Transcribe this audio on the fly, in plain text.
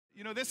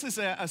You know, this is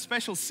a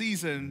special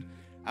season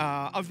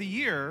of the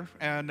year,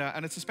 and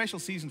it's a special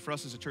season for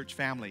us as a church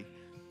family.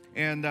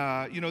 And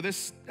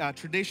this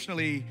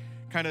traditionally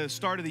kind of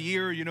start of the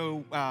year. In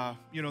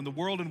the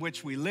world in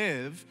which we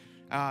live,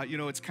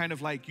 it's kind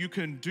of like you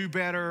can do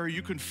better,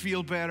 you can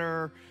feel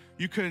better,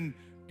 you can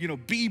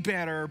be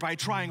better by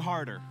trying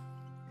harder.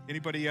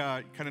 Anybody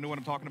kind of know what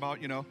I'm talking about?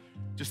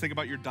 Just think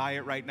about your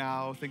diet right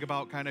now. Think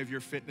about kind of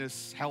your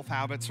fitness, health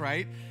habits,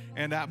 right?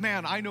 And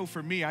man, I know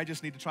for me, I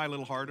just need to try a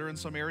little harder in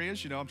some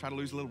areas. I'm trying to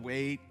lose a little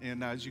weight,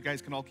 and as you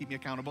guys can all keep me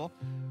accountable,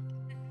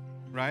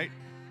 right?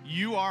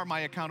 You are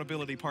my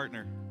accountability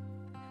partner.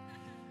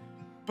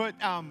 But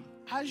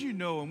as you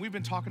know, and we've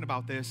been talking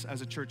about this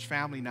as a church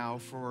family now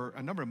for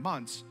a number of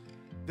months,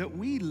 that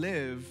we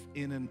live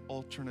in an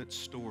alternate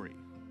story.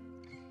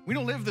 We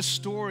don't live the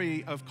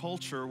story of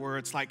culture where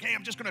it's like, hey,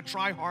 I'm just going to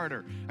try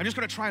harder. I'm just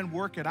going to try and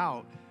work it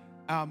out.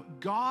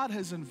 God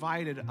has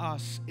invited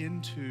us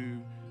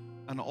into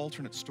an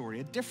alternate story,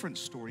 a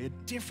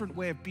different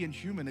way of being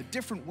human, a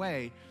different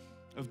way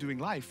of doing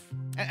life.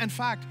 In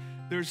fact,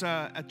 there's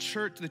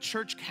the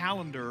church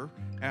calendar.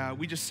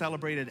 We just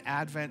celebrated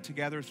Advent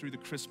together through the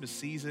Christmas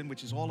season,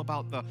 which is all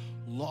about the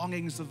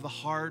longings of the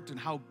heart and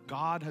how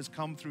God has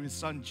come through his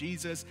son,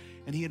 Jesus,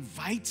 and he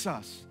invites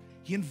us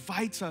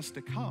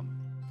to come.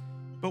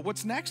 But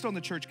what's next on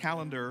the church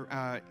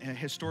calendar,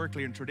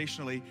 historically and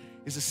traditionally,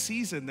 is a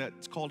season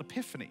that's called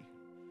Epiphany.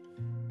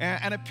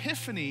 And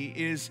Epiphany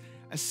is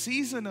a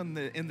season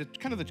in the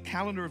kind of the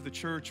calendar of the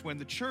church when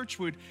the church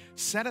would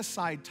set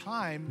aside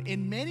time,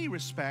 in many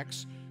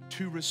respects,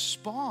 to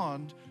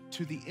respond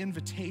to the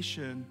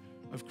invitation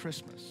of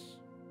Christmas.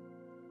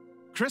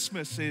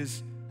 Christmas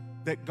is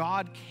that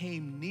God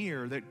came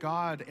near, that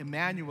God,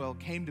 Emmanuel,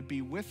 came to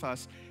be with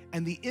us.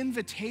 And the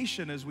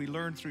invitation, as we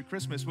learned through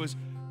Christmas, was,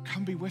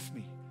 come be with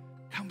me,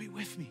 come be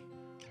with me,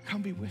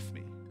 come be with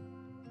me.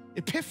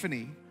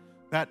 Epiphany,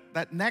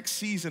 that next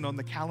season on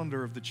the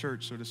calendar of the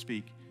church, so to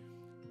speak,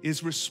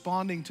 is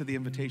responding to the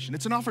invitation.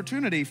 It's an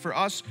opportunity for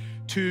us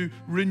to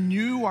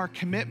renew our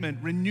commitment,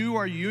 renew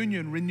our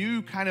union,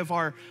 renew kind of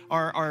our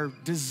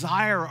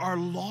desire, our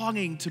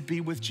longing to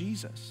be with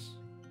Jesus.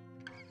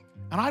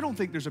 And I don't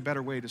think there's a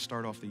better way to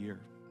start off the year,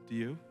 do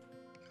you?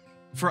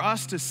 For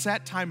us to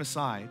set time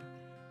aside.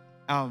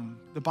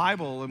 The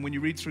Bible, and when you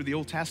read through the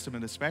Old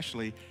Testament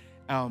especially,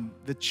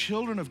 the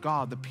children of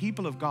God, the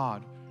people of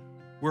God,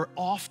 were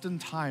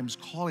oftentimes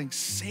calling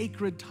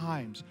sacred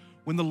times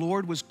when the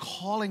Lord was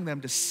calling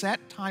them to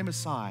set time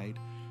aside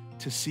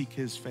to seek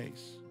his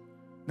face.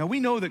 Now,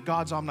 we know that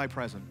God's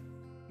omnipresent.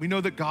 We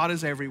know that God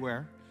is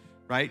everywhere,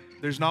 right?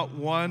 There's not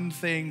one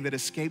thing that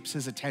escapes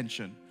his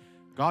attention.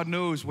 God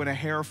knows when a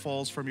hair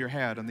falls from your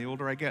head, and the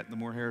older I get, the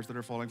more hairs that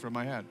are falling from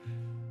my head.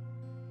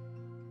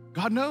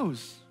 God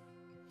knows.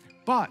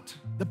 But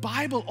the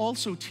Bible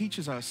also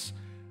teaches us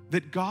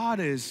that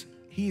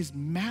he is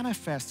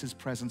manifest his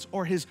presence,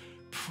 or his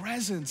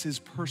presence is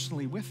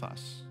personally with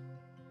us.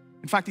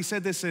 In fact, he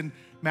said this in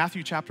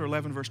Matthew chapter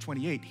 11, verse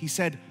 28. He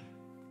said,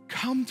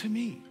 come to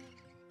me,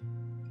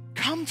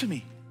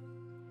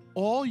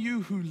 all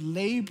you who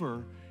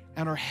labor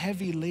and are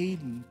heavy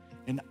laden,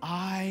 and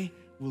I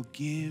will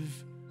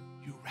give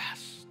you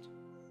rest.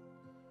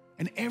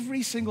 And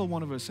every single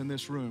one of us in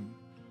this room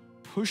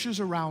pushes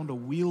around a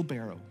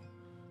wheelbarrow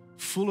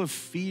full of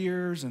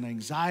fears and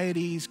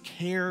anxieties,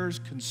 cares,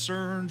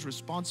 concerns,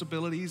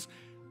 responsibilities,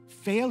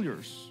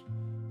 failures.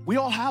 We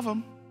all have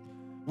them.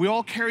 We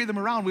all carry them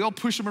around. We all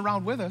push them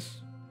around with us.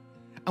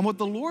 And what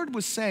the Lord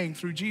was saying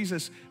through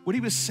Jesus, what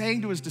he was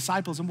saying to his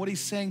disciples and what he's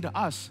saying to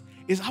us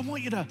is, I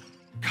want you to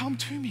come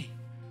to me.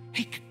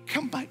 Hey,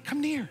 come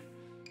near.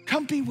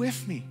 Come be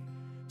with me.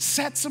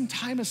 Set some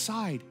time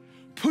aside.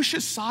 Push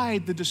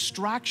aside the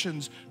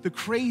distractions, the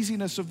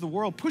craziness of the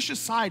world. Push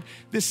aside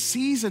this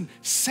season.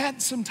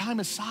 Set some time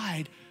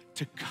aside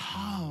to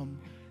come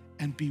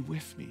and be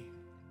with me.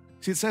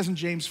 See, it says in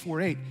James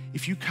 4:8,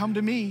 if you come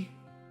to me,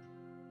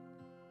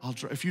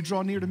 if you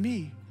draw near to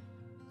me,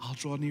 I'll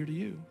draw near to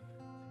you.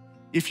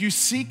 If you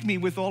seek me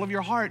with all of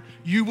your heart,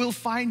 you will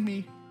find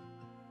me.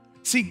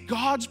 See,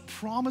 God's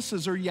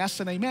promises are yes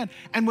and amen.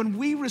 And when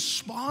we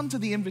respond to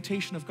the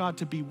invitation of God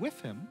to be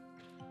with him,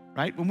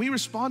 right? When we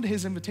respond to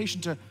his invitation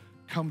to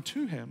come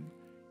to him,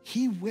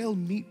 he will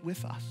meet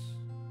with us.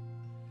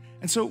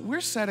 And so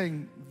we're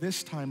setting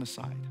this time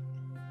aside.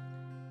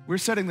 We're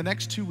setting the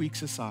next 2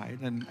 weeks aside.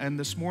 And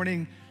this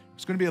morning,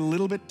 it's going to be a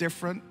little bit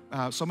different.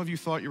 Some of you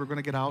thought you were going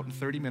to get out in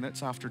 30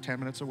 minutes after 10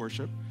 minutes of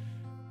worship,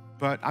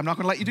 but I'm not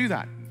going to let you do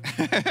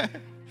that.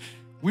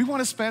 We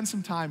want to spend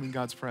some time in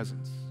God's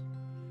presence.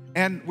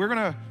 And we're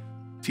going to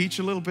teach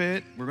a little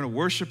bit. We're going to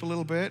worship a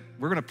little bit.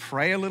 We're going to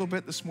pray a little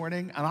bit this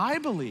morning. And I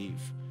believe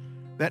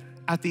that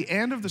at the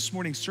end of this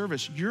morning's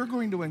service, you're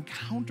going to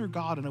encounter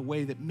God in a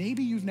way that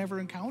maybe you've never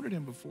encountered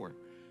him before.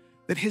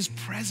 That his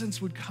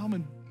presence would come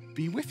and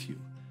be with you.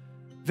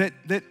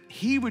 That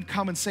he would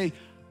come and say,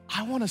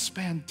 I want to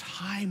spend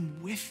time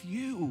with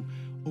you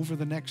over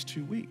the next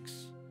 2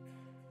 weeks.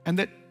 And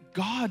that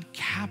God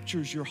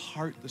captures your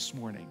heart this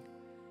morning.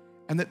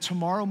 And that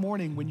tomorrow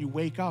morning when you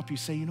wake up, you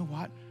say, you know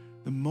what?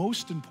 The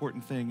most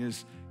important thing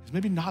is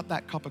maybe not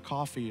that cup of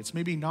coffee. It's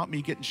maybe not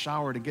me getting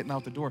showered and getting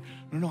out the door.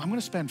 No, I'm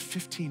gonna spend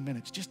 15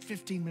 minutes, just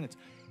 15 minutes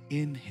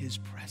in his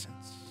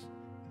presence.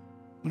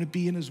 I'm gonna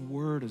be in his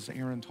word, as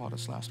Aaron taught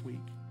us last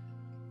week.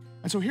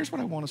 And so here's what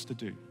I want us to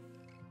do.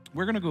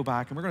 We're gonna go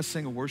back and we're gonna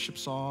sing a worship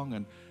song,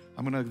 and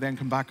I'm gonna then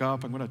come back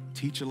up, I'm gonna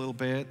teach a little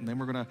bit, and then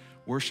we're gonna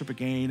worship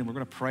again, and we're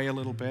gonna pray a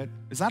little bit.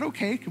 Is that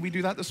okay? Can we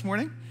do that this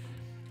morning?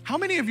 How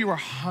many of you are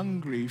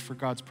hungry for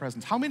God's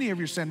presence? How many of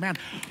you are saying, man,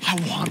 I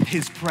want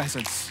his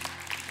presence?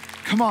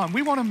 Come on,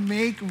 we wanna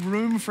make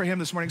room for him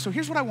this morning. So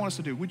here's what I want us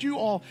to do. Would you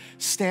all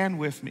stand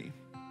with me?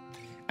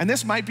 And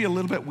this might be a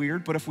little bit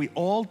weird, but if we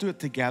all do it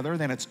together,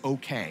 then it's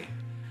okay.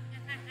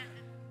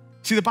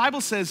 See, the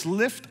Bible says,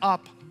 lift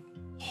up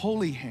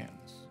holy hands.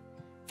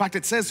 In fact,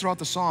 it says throughout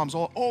the Psalms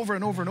all over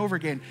and over and over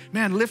again,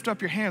 man, lift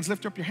up your hands,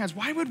 lift up your hands.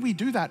 Why would we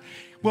do that?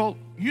 Well,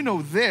 you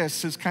know,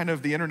 this is kind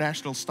of the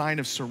international sign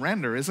of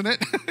surrender, isn't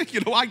it?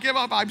 I give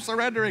up, I'm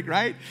surrendering,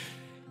 right?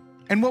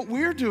 And what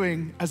we're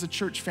doing as a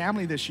church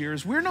family this year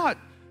is we're not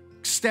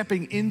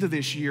stepping into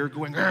this year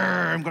going,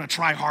 I'm gonna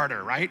try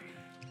harder, right?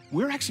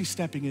 We're actually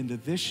stepping into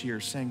this year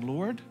saying,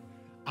 Lord,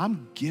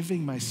 I'm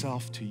giving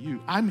myself to you.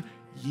 I'm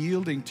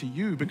yielding to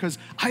you because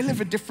I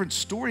live a different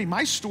story.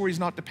 My story is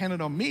not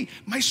dependent on me.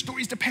 My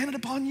story is dependent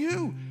upon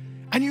you.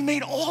 And you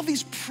made all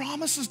these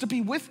promises to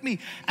be with me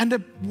and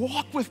to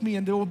walk with me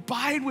and to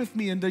abide with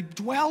me and to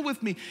dwell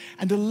with me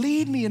and to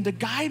lead me and to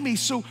guide me.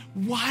 So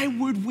why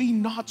would we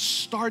not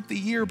start the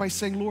year by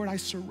saying, Lord, I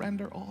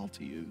surrender all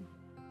to you?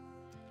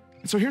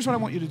 And so here's what I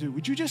want you to do.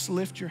 Would you just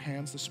lift your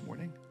hands this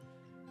morning?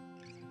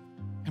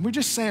 And we're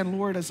just saying,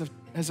 Lord, as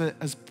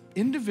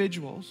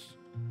individuals,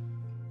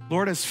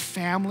 Lord, as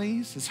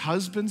families, as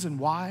husbands and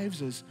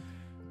wives, as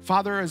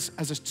Father, as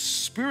a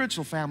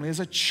spiritual family, as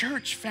a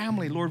church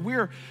family, Lord,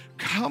 we're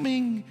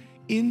coming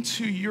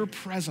into your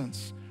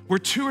presence. Where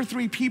 2 or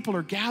 3 people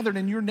are gathered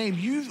in your name,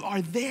 you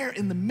are there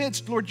in the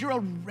midst. Lord, you're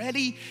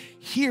already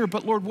here.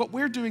 But Lord, what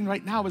we're doing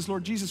right now is,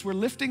 Lord Jesus, we're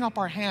lifting up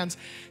our hands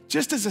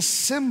just as a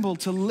symbol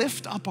to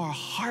lift up our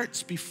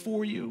hearts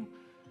before you,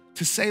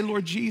 to say,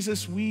 Lord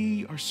Jesus,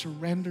 we are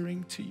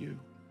surrendering to you.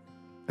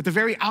 At the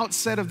very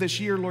outset of this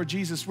year, Lord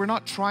Jesus, we're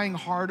not trying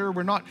harder.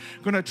 We're not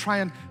going to try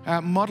and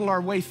muddle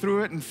our way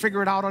through it and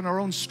figure it out on our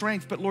own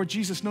strength. But Lord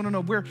Jesus, no.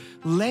 We're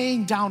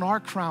laying down our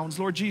crowns.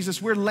 Lord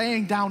Jesus, we're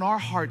laying down our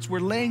hearts. We're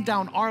laying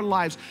down our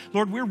lives.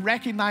 Lord, we're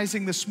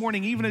recognizing this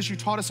morning, even as you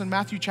taught us in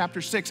Matthew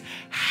chapter 6,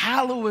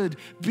 hallowed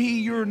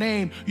be your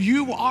name.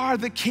 You are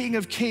the King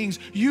of Kings.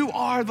 You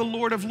are the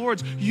Lord of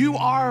Lords. You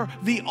are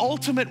the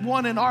ultimate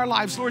one in our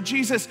lives. Lord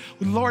Jesus,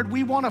 Lord,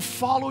 we want to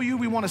follow you.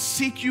 We want to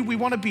seek you. We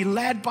want to be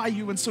led by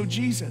you. And so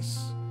Jesus,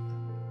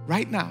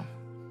 right now,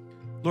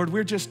 Lord,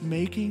 we're just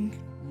making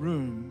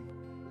room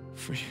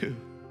for you.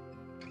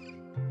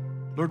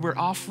 Lord, we're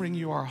offering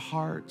you our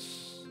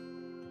hearts.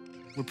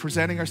 We're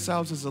presenting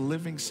ourselves as a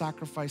living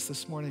sacrifice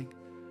this morning.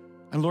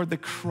 And Lord, the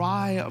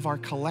cry of our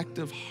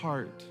collective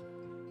heart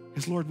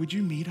is, Lord, would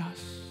you meet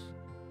us?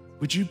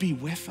 Would you be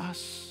with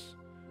us?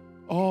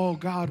 Oh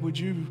God, would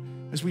you,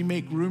 as we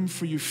make room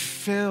for you,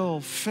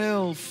 fill.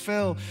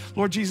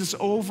 Lord Jesus,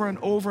 over and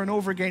over and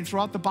over again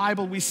throughout the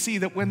Bible, we see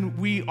that when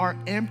we are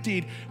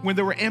emptied, when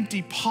there were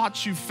empty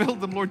pots, you filled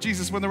them, Lord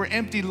Jesus. When there were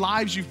empty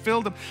lives, you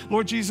filled them.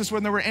 Lord Jesus,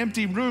 when there were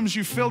empty rooms,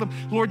 you filled them.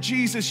 Lord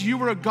Jesus,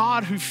 you are a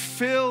God who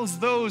fills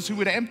those who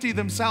would empty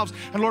themselves.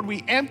 And Lord,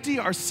 we empty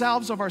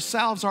ourselves of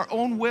ourselves, our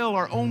own will,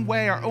 our own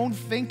way, our own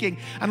thinking.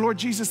 And Lord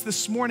Jesus,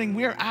 this morning,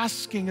 we're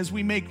asking as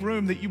we make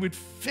room that you would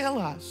fill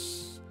us.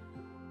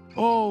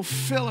 Oh,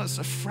 fill us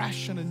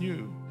afresh and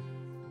anew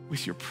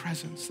with your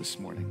presence this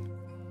morning.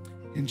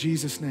 In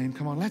Jesus' name,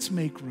 come on, let's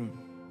make room.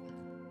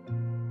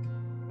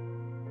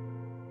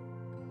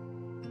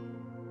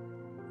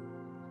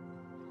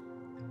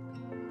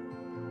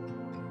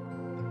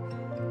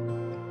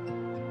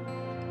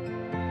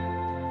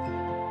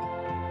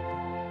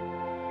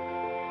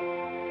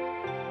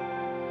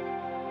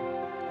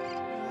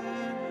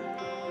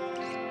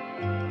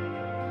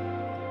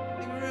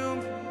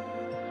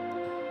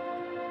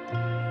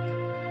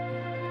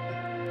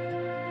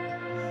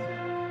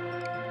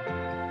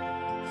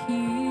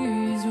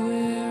 Here's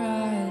where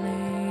I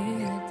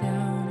lay it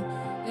down,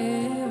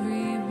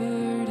 every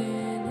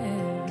burden,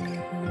 every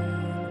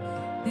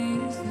crown.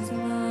 This is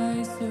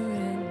my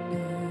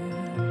surrender.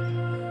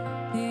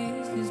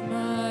 This is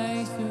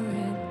my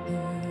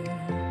surrender.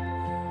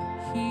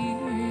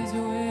 Here's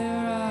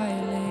where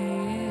I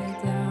lay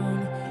it down,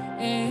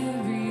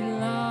 every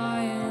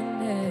lie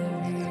and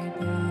every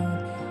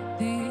doubt.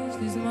 This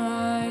is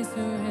my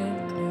surrender.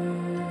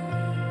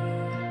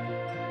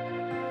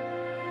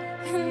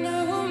 And I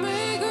will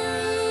make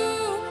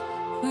room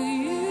for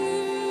you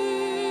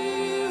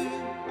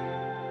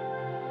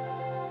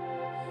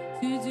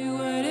to do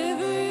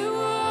whatever you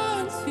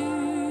want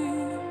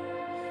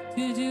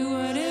to do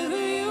whatever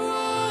you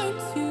want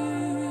to.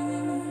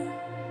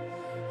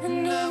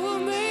 And I will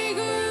make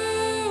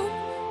room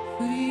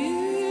for you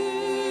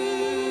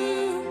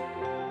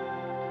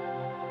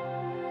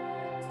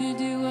to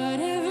do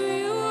whatever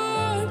you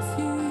want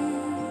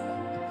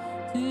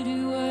to do.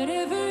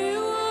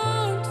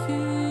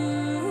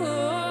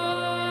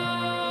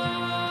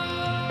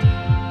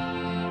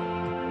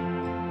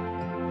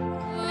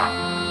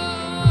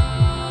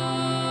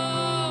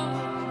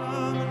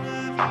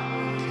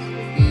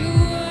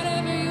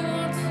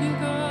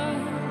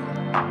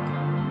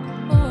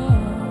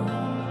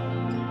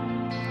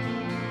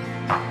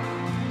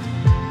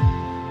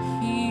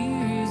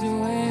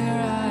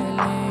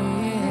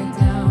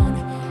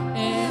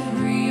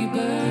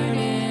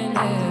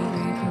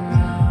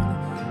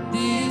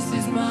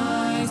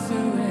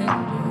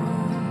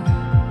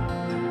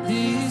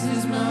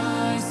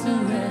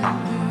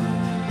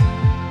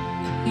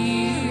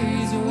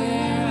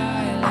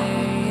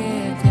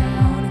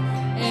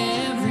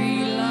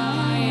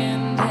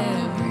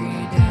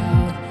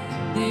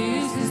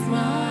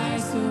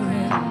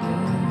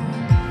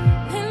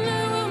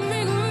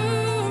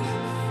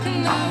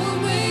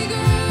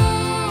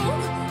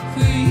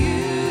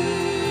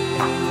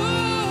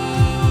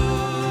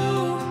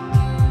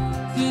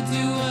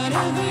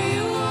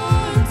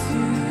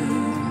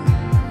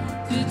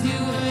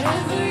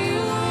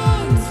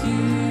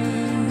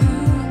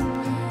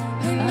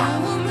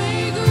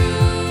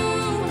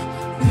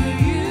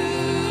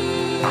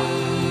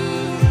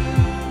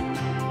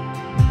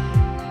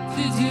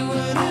 do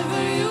whatever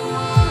you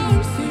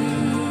want to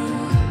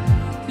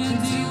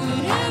do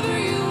whatever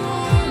you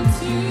want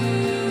to.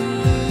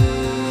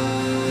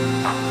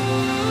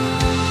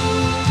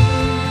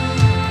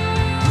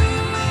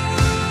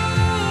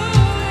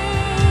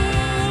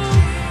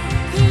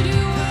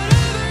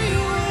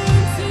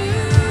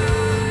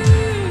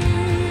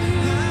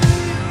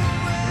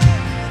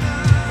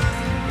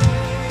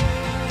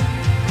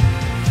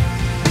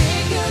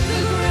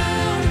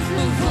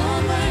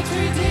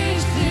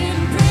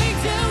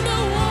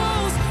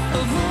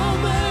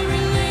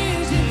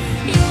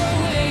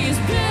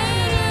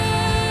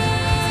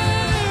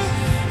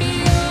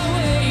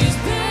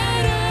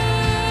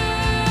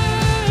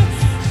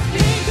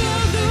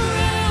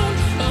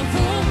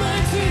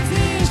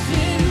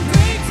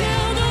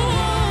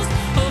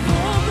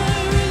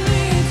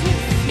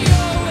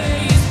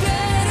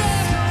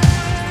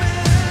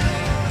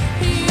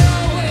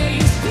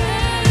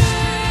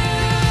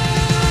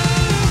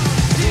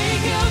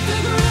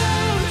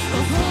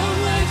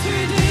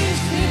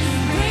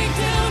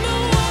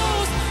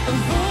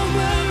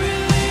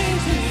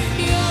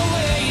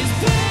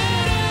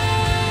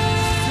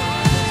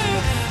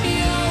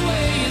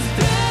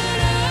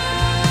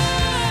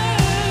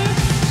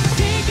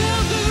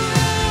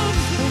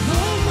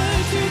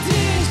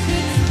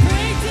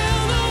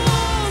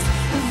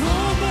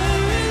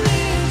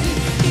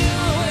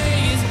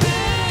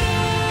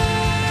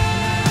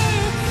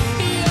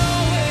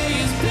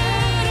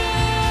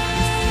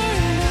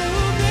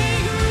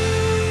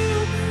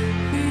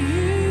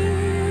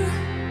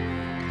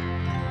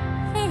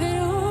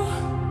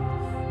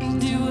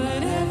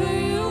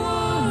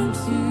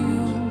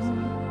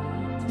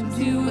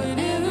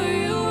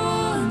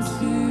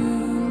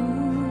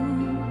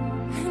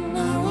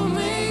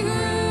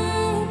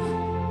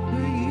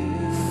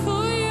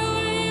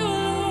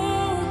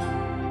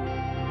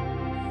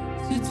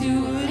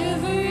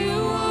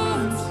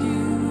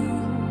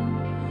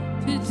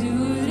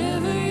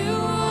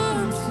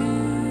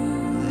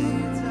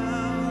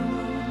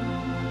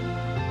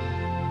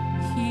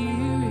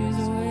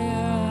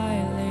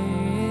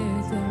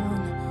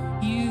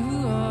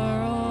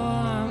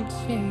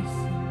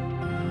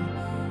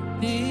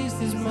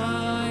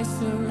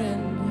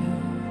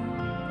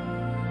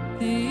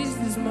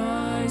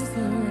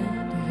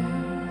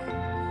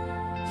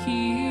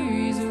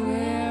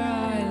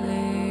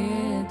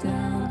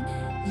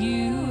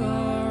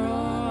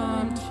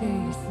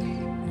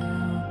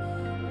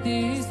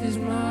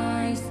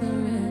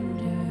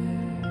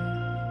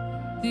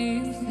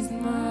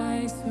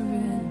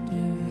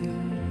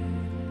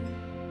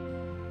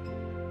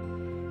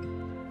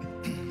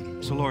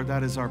 So, Lord,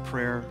 that is our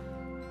prayer.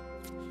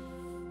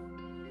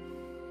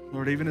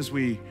 Lord, even as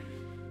we,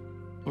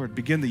 Lord,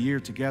 begin the year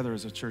together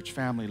as a church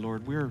family,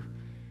 Lord, we're,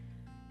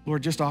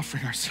 Lord, just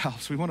offering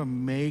ourselves. We want to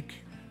make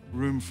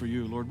room for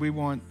you. Lord, we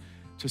want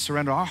to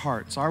surrender our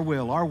hearts, our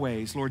will, our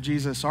ways, Lord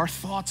Jesus, our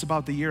thoughts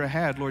about the year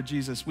ahead, Lord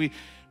Jesus. We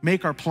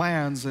make our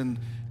plans and,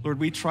 Lord,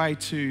 we try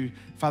to,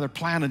 Father,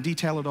 plan and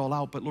detail it all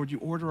out, but, Lord, you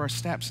order our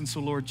steps. And so,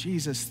 Lord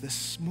Jesus,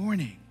 this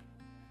morning,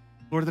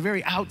 Lord, at the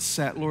very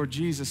outset, Lord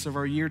Jesus, of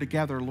our year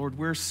together, Lord,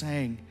 we're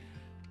saying,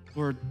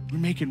 Lord, we're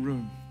making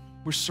room.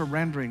 We're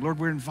surrendering. Lord,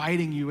 we're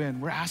inviting you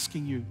in. We're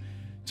asking you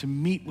to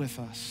meet with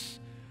us.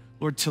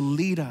 Lord, to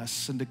lead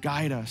us and to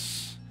guide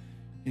us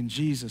in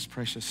Jesus'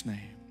 precious name.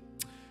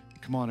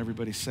 Come on,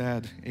 everybody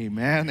said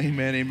amen,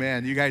 amen,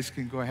 amen. You guys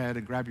can go ahead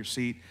and grab your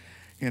seat.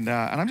 And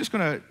I'm just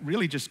going to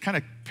really just kind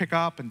of pick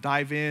up and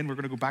dive in. We're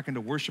going to go back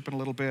into worship in a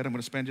little bit. I'm going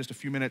to spend just a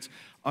few minutes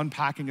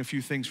unpacking a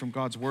few things from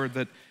God's word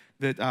that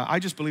I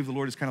just believe the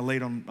Lord has kind of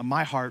laid on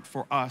my heart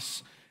for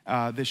us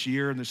this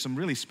year. And there's some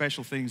really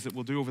special things that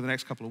we'll do over the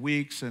next couple of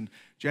weeks. And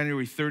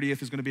January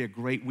 30th is going to be a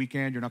great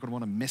weekend. You're not going to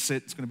want to miss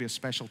it. It's going to be a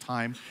special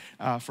time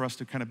for us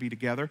to kind of be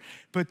together.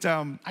 But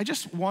I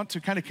just want to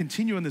kind of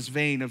continue in this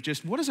vein of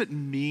just what does it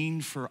mean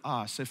for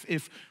us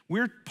if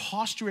we're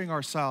posturing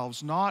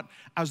ourselves not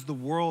as the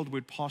world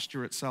would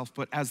posture itself,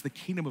 but as the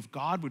kingdom of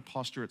God would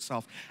posture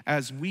itself,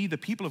 as we, the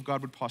people of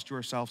God, would posture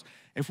ourselves.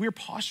 If we're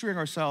posturing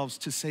ourselves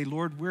to say,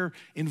 Lord, we're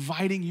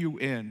inviting you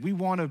in. We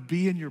want to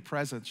be in your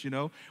presence, you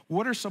know.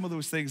 What are some of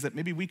those things that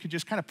maybe we could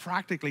just kind of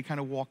practically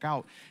kind of walk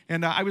out?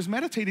 And I was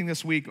meditating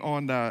this week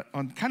on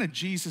kind of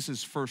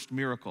Jesus's first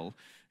miracle.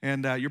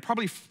 And you're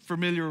probably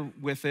familiar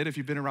with it if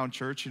you've been around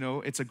church, you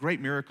know. It's a great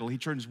miracle. He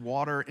turns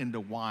water into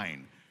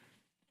wine.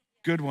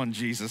 Good one,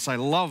 Jesus. I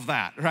love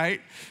that,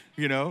 right?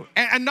 You know,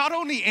 and not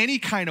only any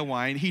kind of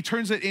wine, he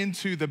turns it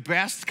into the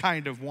best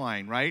kind of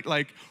wine, right?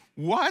 Like,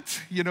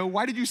 what? You know,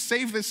 why did you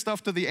save this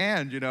stuff to the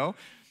end, you know?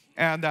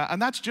 And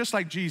that's just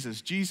like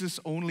Jesus. Jesus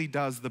only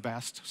does the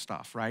best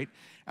stuff, right?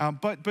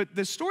 But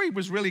the story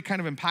was really kind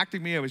of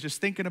impacting me. I was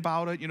just thinking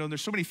about it. You know,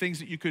 there's so many things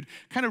that you could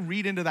kind of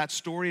read into that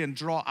story and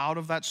draw out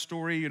of that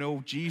story. You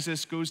know,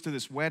 Jesus goes to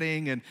this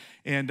wedding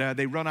and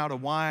they run out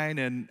of wine.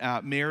 And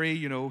Mary,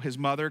 you know, his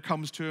mother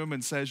comes to him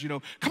and says, you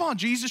know, come on,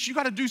 Jesus, you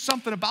got to do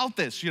something about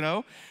this, you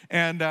know.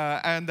 And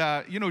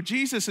you know,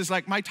 Jesus is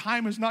like, my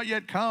time has not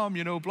yet come,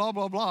 you know, blah,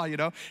 blah, blah, you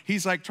know.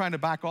 He's like trying to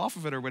back off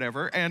of it or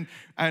whatever. And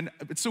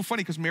it's so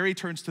funny because Mary Mary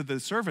turns to the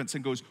servants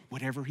and goes,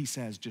 whatever he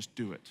says, just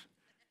do it.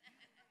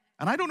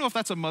 And I don't know if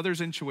that's a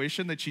mother's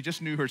intuition that she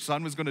just knew her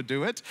son was going to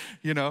do it,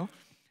 you know.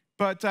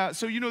 But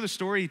so you know the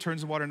story, he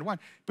turns the water into wine.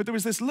 But there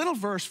was this little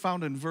verse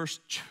found in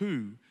verse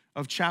 2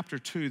 of chapter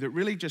 2 that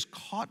really just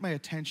caught my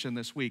attention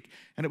this week.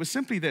 And it was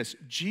simply this: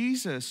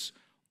 Jesus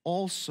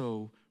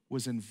also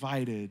was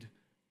invited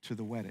to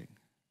the wedding.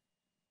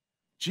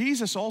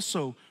 Jesus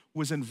also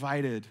was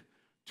invited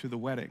to the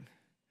wedding.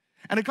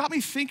 And it got me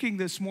thinking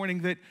this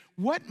morning that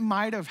what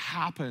might have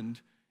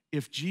happened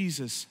if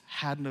Jesus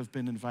hadn't have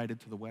been invited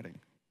to the wedding?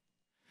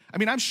 I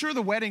mean, I'm sure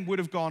the wedding would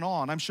have gone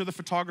on. I'm sure the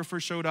photographer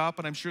showed up,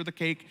 and I'm sure the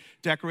cake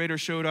decorator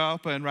showed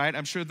up, and right,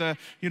 I'm sure the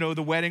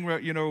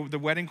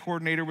wedding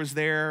coordinator was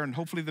there, and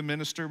hopefully the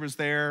minister was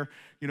there,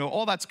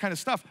 all that kind of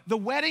stuff. The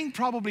wedding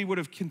probably would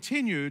have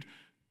continued,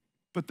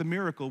 but the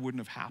miracle wouldn't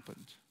have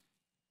happened.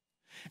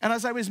 And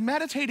as I was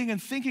meditating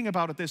and thinking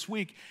about it this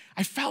week,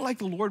 I felt like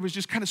the Lord was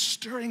just kind of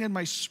stirring in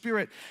my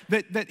spirit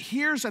that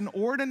here's an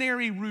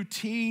ordinary,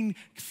 routine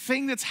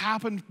thing that's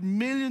happened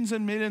millions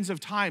and millions of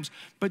times,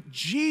 but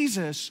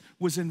Jesus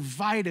was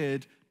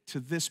invited to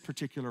this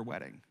particular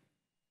wedding.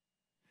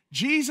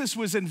 Jesus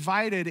was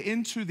invited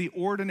into the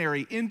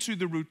ordinary, into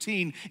the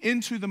routine,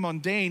 into the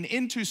mundane,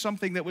 into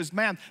something that was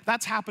man.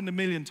 That's happened a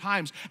million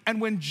times. And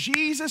when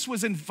Jesus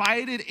was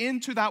invited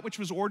into that which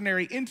was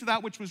ordinary, into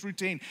that which was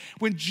routine,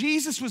 when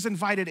Jesus was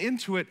invited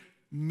into it,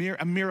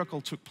 a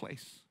miracle took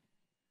place.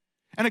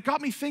 And it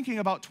got me thinking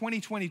about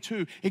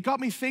 2022. It got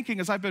me thinking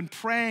as I've been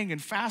praying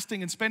and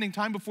fasting and spending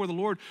time before the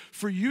Lord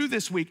for you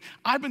this week.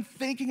 I've been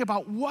thinking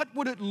about what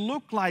would it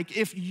look like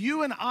if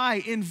you and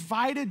I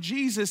invited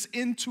Jesus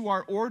into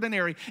our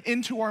ordinary,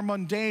 into our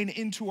mundane,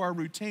 into our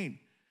routine.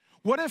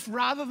 What if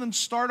rather than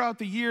start out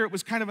the year, it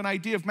was kind of an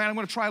idea of, man, I'm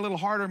going to try a little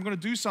harder, I'm going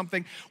to do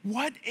something.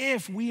 What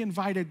if we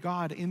invited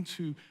God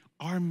into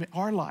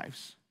our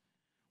lives?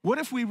 What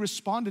if we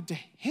responded to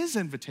his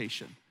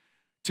invitation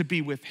to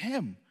be with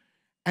him?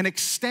 And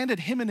extended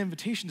him an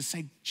invitation to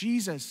say,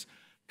 Jesus,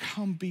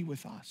 come be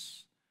with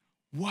us.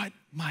 What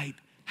might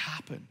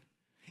happen?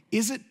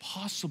 Is it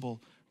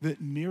possible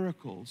that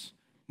miracles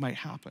might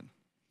happen?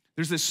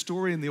 There's this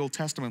story in the Old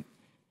Testament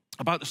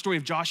about the story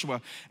of Joshua.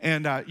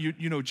 And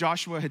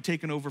Joshua had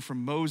taken over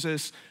from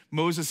Moses.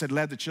 Moses had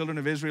led the children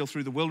of Israel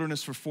through the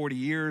wilderness for 40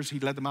 years. He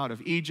led them out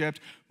of Egypt.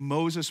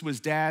 Moses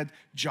was dead.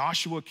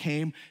 Joshua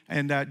came.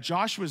 And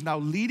Joshua is now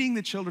leading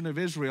the children of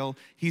Israel.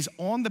 He's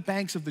on the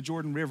banks of the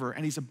Jordan River,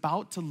 and he's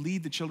about to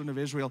lead the children of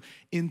Israel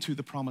into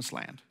the promised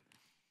land.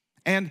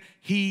 And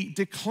he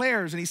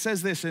declares, and he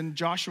says this in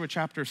Joshua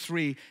chapter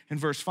 3 and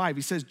verse 5.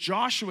 He says,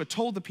 Joshua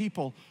told the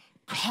people,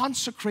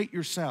 consecrate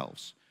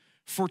yourselves,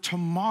 for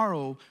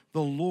tomorrow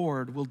the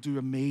Lord will do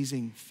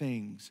amazing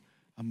things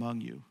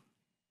among you.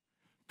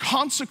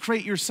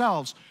 Consecrate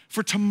yourselves,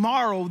 for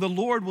tomorrow the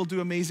Lord will do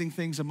amazing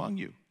things among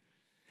you.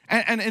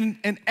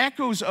 And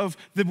echoes of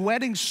the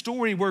wedding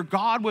story where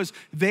God was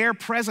there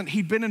present.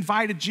 He'd been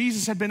invited.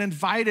 Jesus had been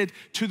invited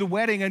to the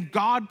wedding, and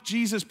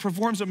Jesus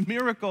performs a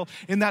miracle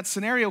in that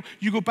scenario.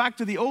 You go back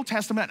to the Old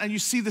Testament and you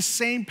see the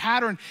same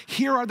pattern.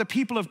 Here are the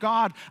people of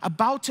God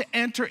about to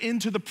enter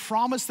into the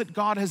promise that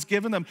God has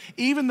given them.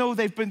 Even though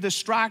they've been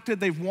distracted,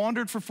 they've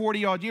wandered for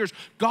 40 odd years,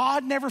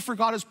 God never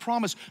forgot his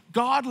promise.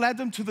 God led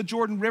them to the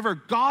Jordan River.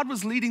 God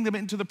was leading them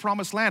into the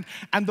promised land.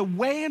 And the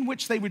way in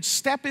which they would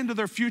step into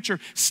their future,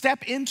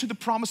 step into the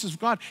promises of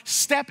God,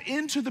 step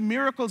into the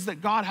miracles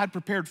that God had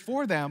prepared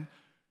for them,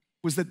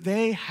 was that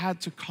they had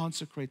to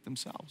consecrate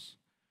themselves.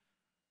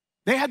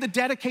 They had to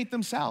dedicate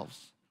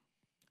themselves.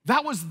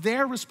 That was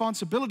their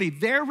responsibility.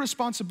 Their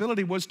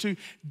responsibility was to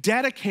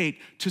dedicate,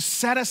 to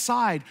set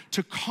aside,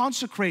 to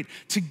consecrate,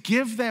 to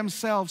give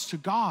themselves to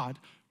God.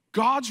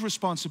 God's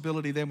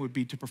responsibility then would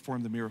be to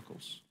perform the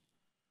miracles.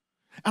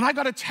 And I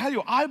got to tell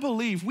you, I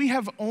believe we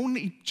have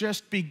only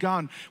just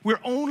begun.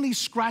 We're only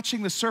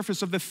scratching the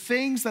surface of the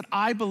things that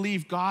I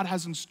believe God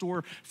has in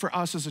store for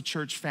us as a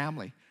church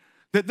family.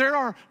 That there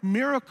are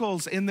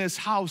miracles in this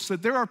house,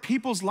 that there are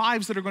people's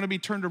lives that are going to be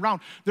turned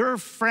around. There are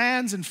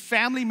friends and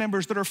family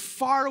members that are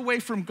far away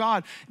from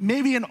God,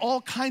 maybe in all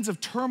kinds of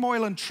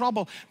turmoil and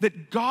trouble,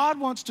 that God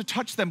wants to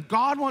touch them.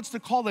 God wants to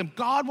call them.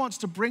 God wants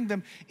to bring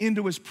them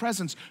into his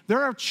presence.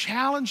 There are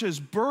challenges,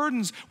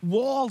 burdens,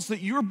 walls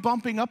that you're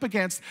bumping up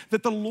against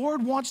that the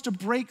Lord wants to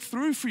break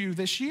through for you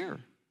this year.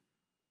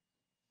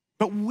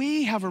 But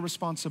we have a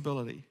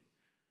responsibility.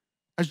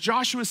 As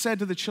Joshua said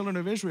to the children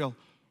of Israel,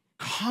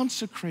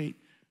 consecrate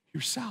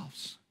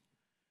yourselves.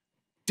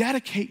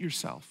 Dedicate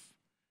yourself.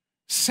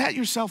 Set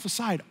yourself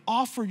aside.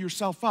 Offer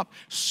yourself up.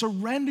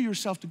 Surrender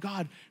yourself to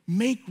God.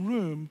 Make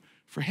room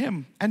for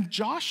him. And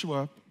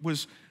Joshua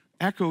was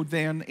echoed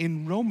then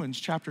in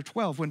Romans chapter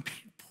 12 when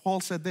Paul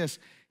said this.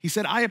 He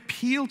said, I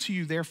appeal to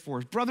you,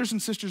 therefore, brothers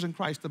and sisters in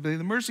Christ, by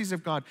the mercies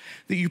of God,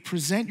 that you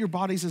present your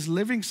bodies as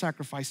living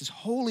sacrifices,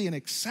 holy and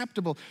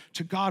acceptable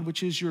to God,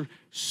 which is your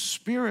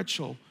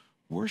spiritual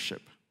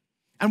worship.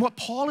 And what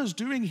Paul is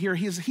doing here,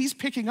 he's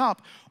picking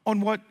up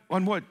on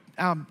what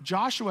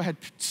Joshua had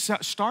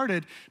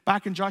started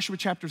back in Joshua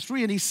chapter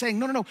 3, and he's saying,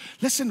 no,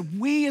 listen,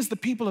 we as the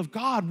people of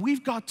God,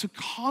 we've got to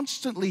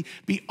constantly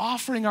be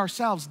offering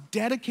ourselves,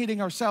 dedicating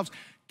ourselves,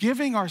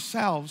 giving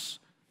ourselves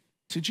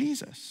to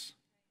Jesus.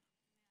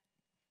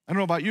 I don't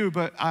know about you,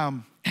 but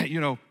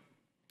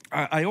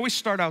I always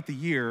start out the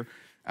year,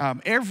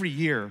 every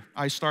year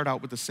I start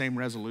out with the same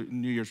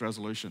New Year's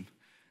resolution.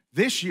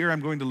 This year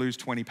I'm going to lose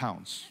 20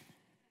 pounds.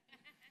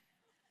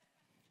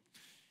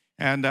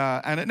 And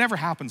it never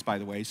happens, by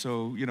the way,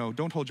 so,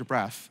 don't hold your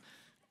breath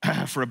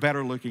for a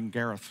better looking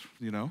Gareth,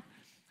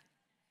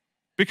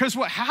 Because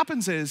what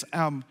happens is,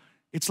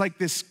 it's like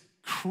this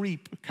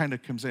creep kind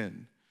of comes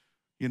in,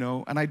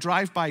 and I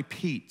drive by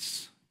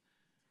Pete's.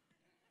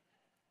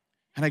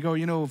 And I go,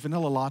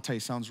 vanilla latte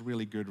sounds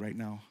really good right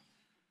now.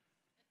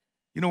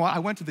 You know what? I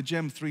went to the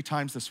gym 3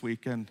 times this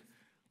week, and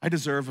I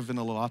deserve a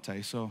vanilla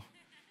latte. So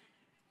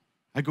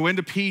I go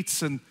into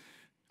Pete's, and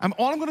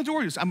all I'm going to do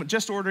is I'm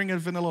just ordering a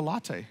vanilla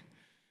latte.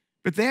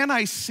 But then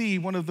I see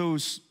one of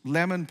those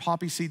lemon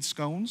poppy seed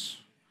scones.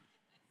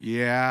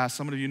 Yeah,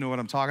 some of you know what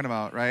I'm talking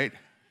about, right?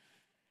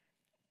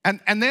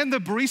 And then the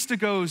barista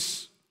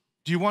goes,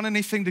 do you want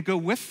anything to go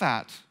with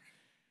that?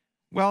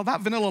 Well,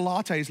 that vanilla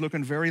latte is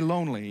looking very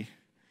lonely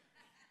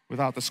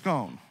without the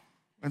scone.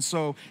 And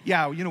so,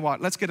 yeah, you know what?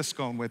 Let's get a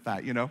scone with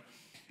that,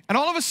 And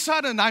all of a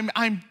sudden,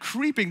 I'm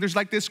creeping. There's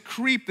like this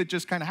creep that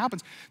just kind of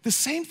happens. The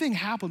same thing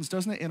happens,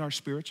 doesn't it, in our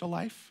spiritual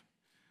life?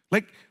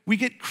 Like, we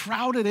get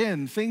crowded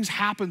in. Things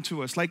happen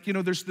to us. Like,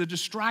 there's the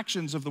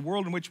distractions of the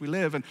world in which we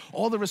live and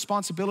all the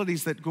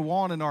responsibilities that go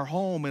on in our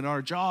home and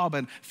our job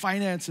and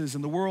finances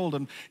in the world.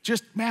 And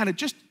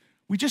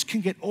we just can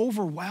get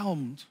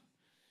overwhelmed.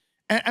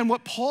 And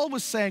what Paul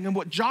was saying and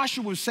what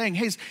Joshua was saying,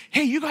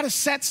 hey, you got to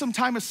set some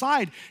time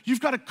aside.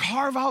 You've got to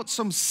carve out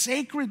some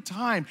sacred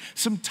time,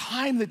 some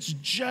time that's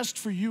just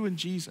for you and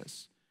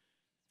Jesus.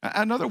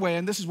 Another way,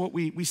 and this is what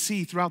we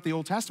see throughout the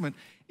Old Testament,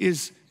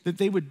 is that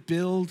they would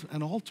build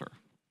an altar.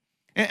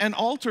 And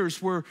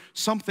altars were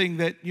something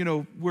that,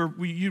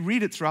 you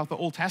read it throughout the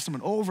Old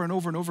Testament over and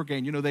over and over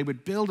again. They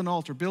would build an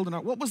altar.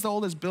 What was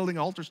all this building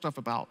altar stuff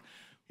about?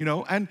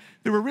 And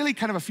there were really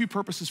kind of a few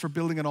purposes for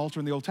building an altar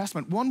in the Old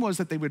Testament. One was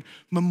that they would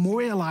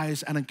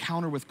memorialize an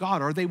encounter with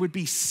God, or they would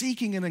be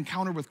seeking an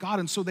encounter with God.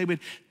 And so they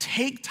would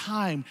take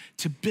time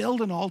to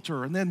build an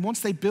altar. And then once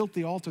they built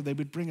the altar, they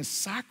would bring a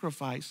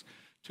sacrifice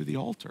to the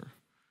altar.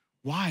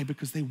 Why?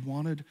 Because they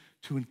wanted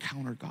to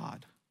encounter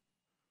God.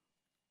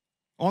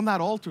 On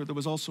that altar, there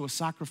was also a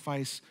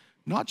sacrifice,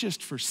 not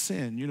just for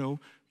sin.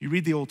 You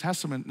read the Old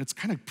Testament, and it's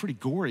kind of pretty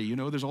gory.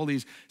 There's all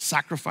these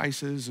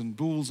sacrifices and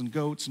bulls and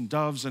goats and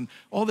doves and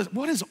all this.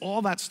 What is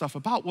all that stuff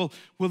about? Well,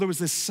 there was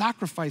this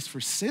sacrifice for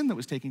sin that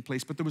was taking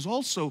place, but there was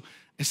also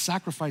a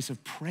sacrifice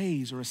of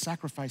praise or a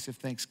sacrifice of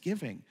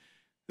thanksgiving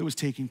that was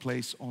taking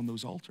place on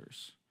those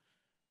altars.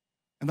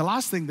 And the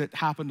last thing that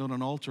happened on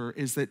an altar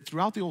is that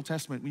throughout the Old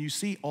Testament, when you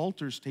see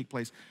altars take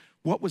place,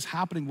 what was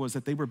happening was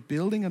that they were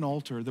building an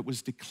altar that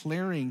was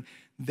declaring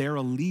their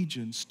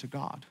allegiance to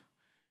God.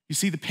 You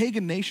see, the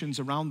pagan nations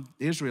around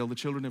Israel, the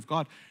children of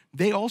God,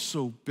 they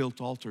also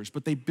built altars,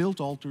 but they built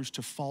altars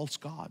to false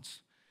gods.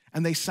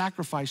 And they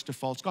sacrificed to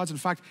false gods. In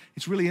fact,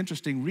 it's really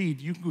interesting.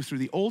 You can go through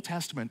the Old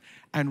Testament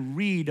and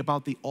read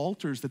about the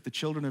altars that the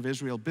children of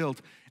Israel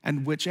built,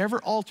 and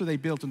whichever altar they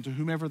built and to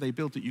whomever they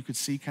built it, you could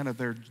see kind of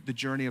the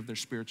journey of their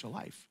spiritual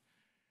life.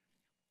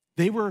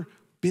 They were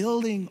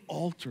building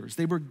altars.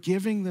 They were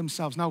giving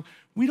themselves. Now,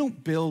 we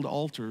don't build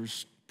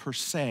altars per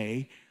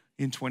se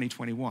in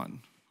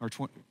 2021 or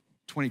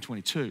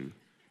 2022.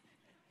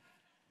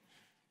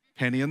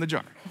 Penny in the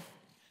jar.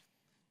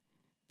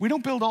 We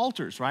don't build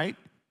altars, right?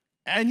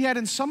 And yet,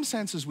 in some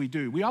senses, we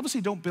do. We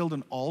obviously don't build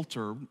an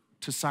altar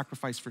to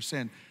sacrifice for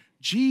sin.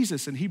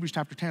 Jesus, in Hebrews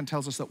chapter 10,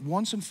 tells us that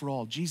once and for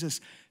all,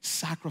 Jesus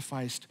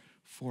sacrificed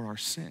for our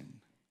sin.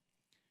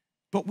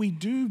 But we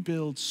do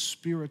build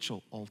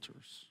spiritual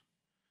altars.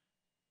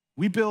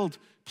 We build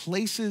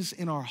places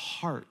in our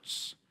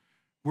hearts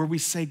where we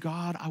say,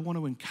 God, I want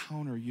to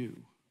encounter you.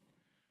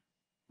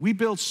 We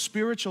build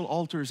spiritual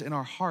altars in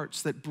our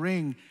hearts that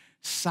bring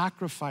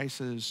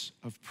sacrifices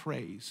of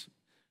praise.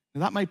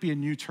 Now, that might be a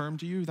new term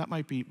to you. That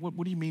might be, what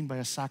do you mean by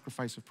a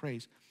sacrifice of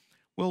praise?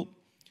 Well,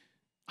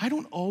 I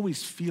don't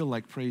always feel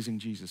like praising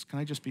Jesus. Can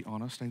I just be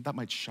honest? That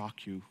might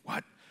shock you.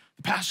 What?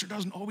 The pastor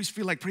doesn't always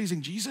feel like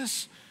praising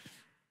Jesus?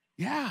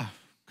 Yeah,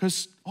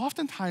 because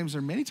oftentimes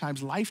or many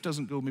times life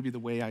doesn't go maybe the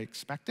way I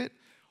expect it.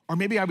 Or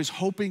maybe I was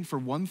hoping for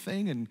one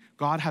thing and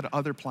God had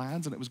other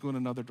plans and it was going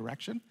another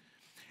direction.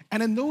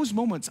 And in those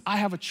moments, I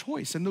have a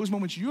choice. In those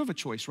moments, you have a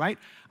choice, right?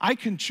 I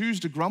can choose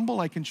to grumble,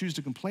 I can choose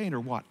to complain, or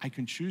what? I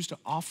can choose to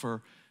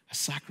offer a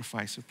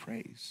sacrifice of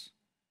praise,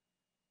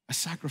 a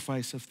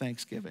sacrifice of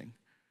thanksgiving.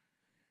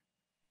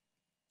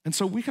 And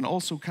so we can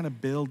also kind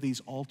of build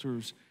these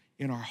altars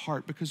in our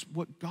heart, because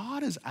what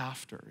God is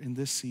after in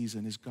this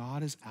season is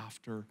God is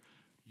after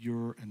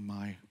your and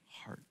my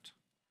heart.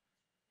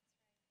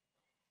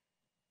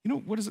 You know,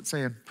 what does it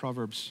say in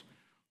Proverbs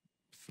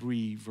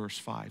 3, verse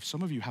 5.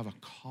 Some of you have a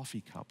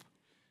coffee cup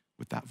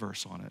with that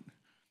verse on it.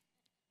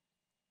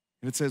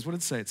 And it says, what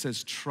did it say? It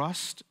says,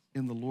 trust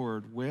in the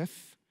Lord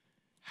with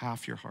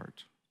half your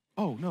heart.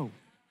 Oh, no.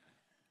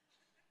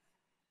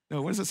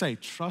 No, what does it say?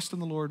 Trust in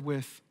the Lord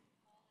with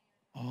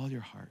all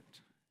your heart.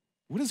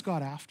 What is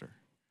God after?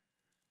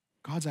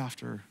 God's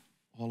after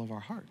all of our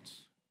hearts,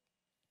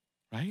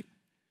 right?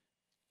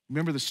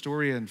 Remember the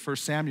story in 1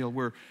 Samuel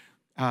where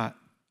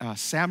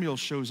Samuel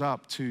shows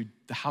up to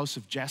the house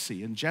of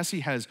Jesse, and Jesse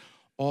has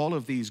all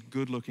of these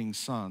good-looking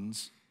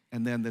sons,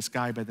 and then this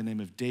guy by the name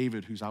of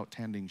David who's out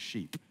tending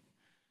sheep.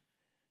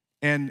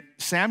 And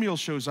Samuel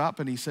shows up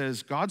and he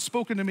says, God's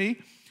spoken to me,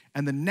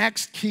 and the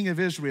next king of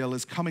Israel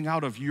is coming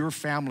out of your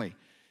family.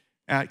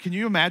 Can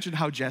you imagine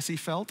how Jesse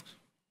felt?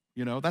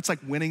 You know, that's like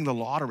winning the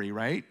lottery,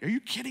 right? Are you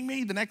kidding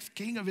me? The next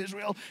king of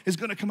Israel is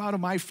going to come out of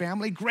my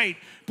family? Great.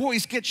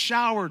 Boys, get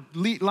showered,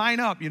 line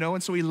up, you know.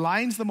 And so he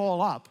lines them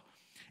all up.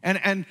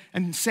 And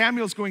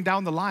Samuel's going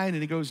down the line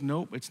and he goes,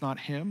 nope, it's not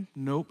him.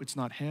 Nope, it's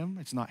not him.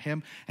 It's not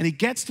him. And he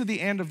gets to the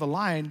end of the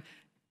line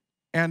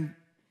and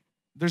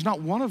there's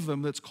not one of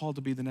them that's called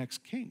to be the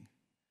next king.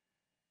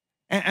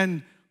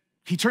 And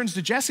he turns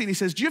to Jesse and he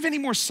says, do you have any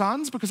more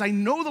sons? Because I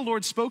know the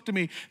Lord spoke to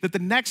me that the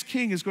next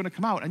king is going to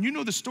come out. And you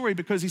know the story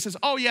because he says,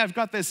 oh yeah, I've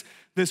got this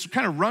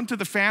kind of run to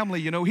the family,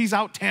 you know, he's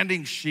out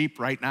tending sheep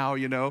right now,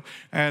 you know.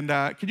 And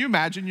can you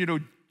imagine,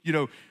 you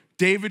know,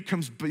 David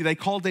comes, they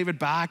call David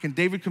back and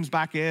David comes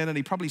back in and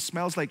he probably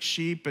smells like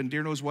sheep and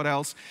dear knows what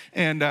else.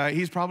 And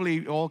he's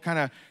probably all kind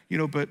of, you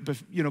know, but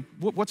you know,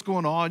 what's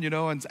going on, you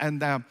know?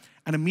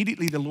 And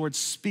immediately the Lord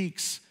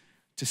speaks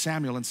to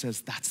Samuel and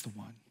says, that's the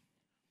one.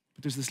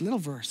 But there's this little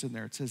verse in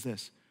there. It says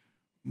this,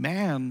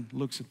 man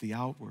looks at the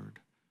outward.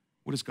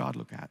 What does God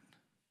look at?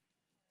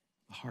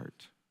 The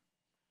heart.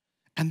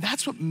 And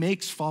that's what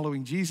makes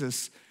following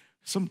Jesus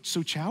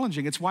so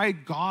challenging. It's why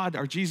God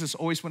or Jesus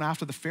always went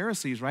after the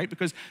Pharisees, right?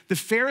 Because the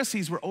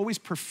Pharisees were always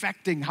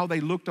perfecting how they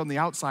looked on the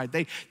outside.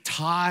 They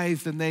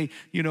tithed and they,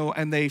 you know,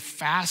 and they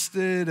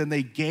fasted and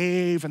they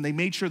gave and they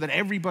made sure that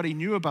everybody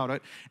knew about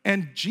it.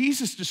 And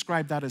Jesus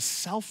described that as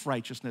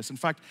self-righteousness. In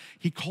fact,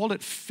 he called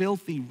it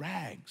filthy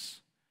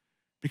rags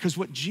because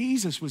what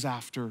Jesus was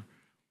after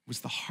was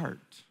the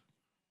heart.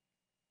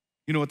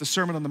 You know, at the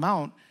Sermon on the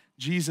Mount,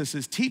 Jesus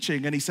is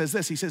teaching and he says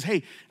this, he says,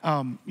 hey,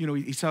 you know,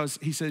 he says,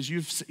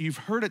 you've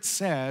heard it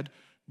said,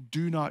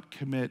 do not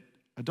commit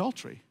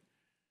adultery.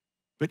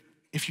 But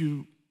if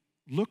you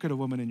look at a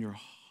woman in your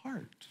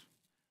heart,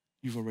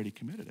 you've already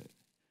committed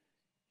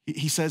it.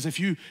 He says,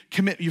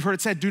 you've heard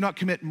it said, do not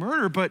commit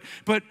murder,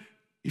 but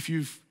if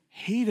you've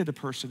hated a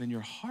person in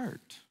your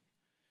heart,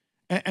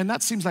 and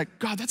that seems like,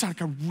 God, that's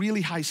like a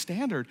really high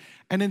standard.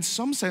 And in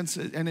some sense,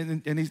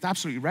 and he's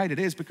absolutely right, it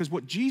is, because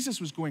what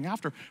Jesus was going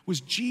after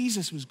was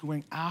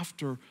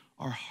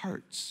our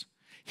hearts.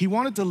 He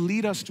wanted to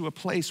lead us to a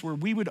place where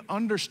we would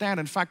understand.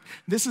 In fact,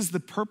 this is the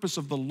purpose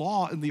of the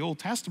law in the Old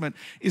Testament,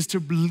 is to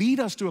lead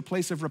us to a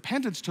place of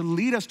repentance, to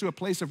lead us to a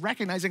place of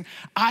recognizing,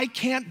 I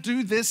can't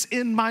do this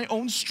in my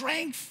own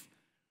strength.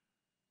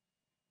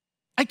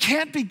 I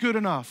can't be good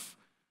enough.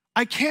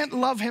 I can't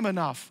love him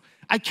enough.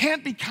 I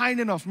can't be kind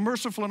enough,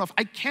 merciful enough.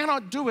 I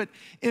cannot do it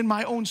in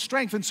my own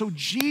strength. And so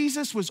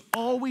Jesus was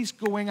always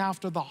going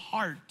after the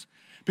heart.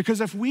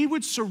 Because if we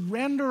would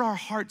surrender our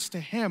hearts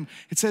to him,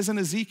 it says in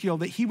Ezekiel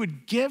that he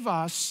would give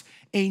us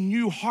a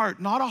new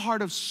heart, not a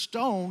heart of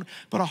stone,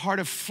 but a heart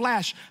of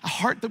flesh, a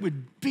heart that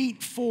would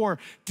beat for,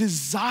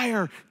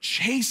 desire,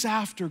 chase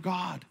after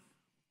God.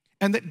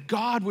 And that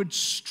God would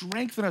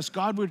strengthen us,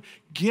 God would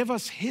give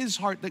us his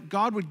heart, that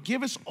God would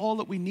give us all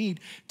that we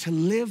need to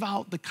live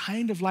out the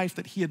kind of life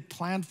that he had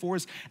planned for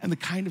us and the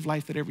kind of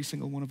life that every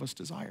single one of us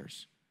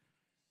desires.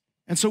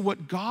 And so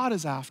what God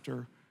is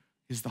after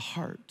is the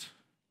heart.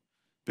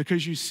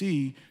 Because you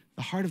see,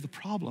 the heart of the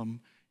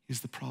problem is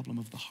the problem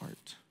of the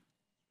heart.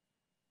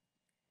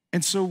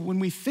 And so when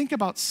we think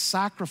about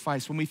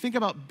sacrifice, when we think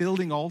about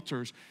building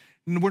altars,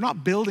 we're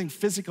not building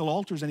physical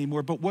altars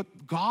anymore, but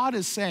what God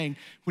is saying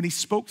when he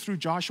spoke through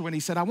Joshua and he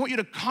said, I want you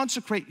to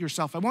consecrate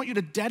yourself. I want you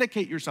to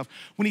dedicate yourself.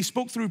 When he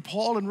spoke through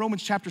Paul in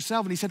Romans chapter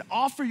 7, he said,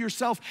 offer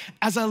yourself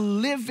as a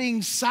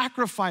living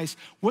sacrifice.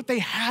 What they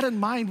had in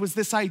mind was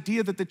this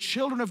idea that the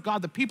children of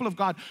God, the people of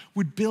God,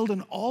 would build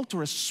an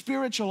altar, a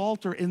spiritual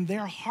altar in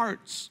their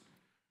hearts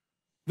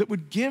that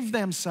would give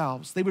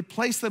themselves. They would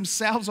place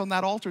themselves on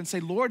that altar and say,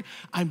 Lord,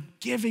 I'm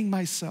giving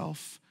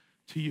myself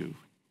to you.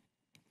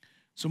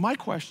 So my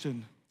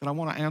question that I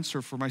want to answer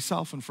for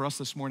myself and for us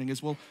this morning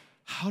is, well,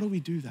 how do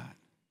we do that?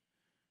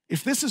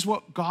 If this is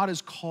what God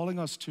is calling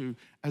us to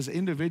as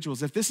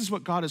individuals, if this is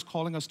what God is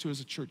calling us to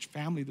as a church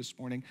family this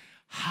morning,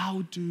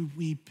 how do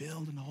we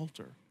build an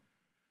altar?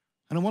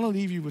 And I want to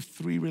leave you with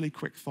 3 really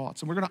quick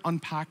thoughts, and we're going to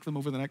unpack them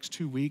over the next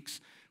 2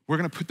 weeks. We're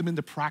going to put them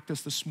into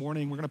practice this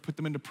morning. We're going to put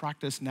them into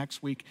practice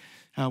next week.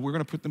 We're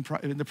going to put them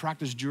into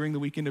practice during the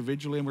week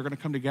individually, and we're going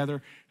to come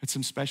together at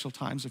some special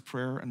times of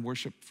prayer and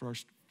worship for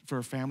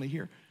our family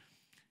here.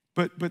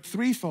 But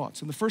 3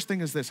 thoughts, and the first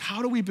thing is this: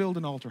 how do we build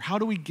an altar? How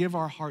do we give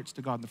our hearts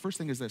to God? And the first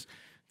thing is this: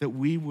 that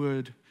we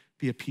would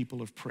be a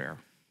people of prayer.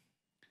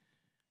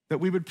 that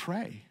we would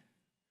pray.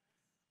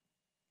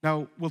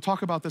 Now, we'll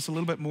talk about this a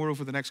little bit more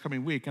over the next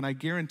coming week, and I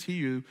guarantee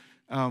you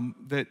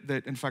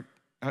that in fact,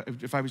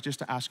 if I was just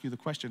to ask you the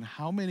question,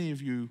 how many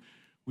of you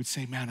would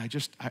say, man,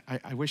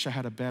 I wish I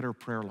had a better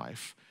prayer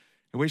life.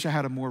 I wish I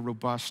had a more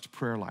robust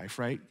prayer life,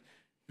 right?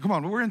 Come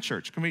on, we're in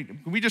church.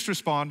 Can we just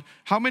respond?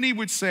 How many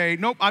would say,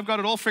 nope, I've got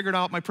it all figured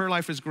out. My prayer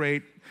life is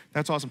great.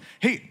 That's awesome.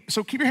 Hey,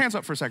 so keep your hands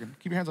up for a second.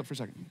 Keep your hands up for a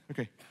second.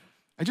 Okay.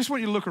 I just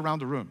want you to look around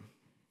the room.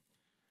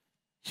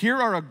 Here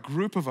are a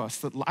group of us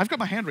that, I've got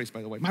my hand raised,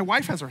 by the way. My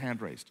wife has her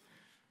hand raised.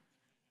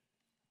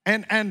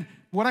 And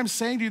what I'm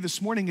saying to you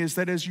this morning is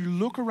that as you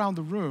look around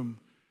the room,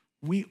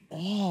 we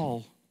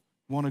all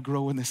want to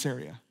grow in this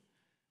area.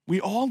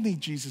 We all need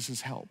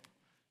Jesus' help.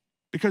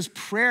 Because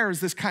prayer is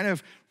this kind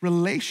of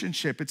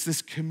relationship. It's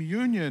this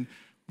communion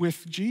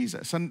with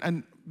Jesus.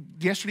 And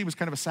yesterday was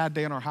kind of a sad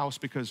day in our house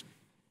because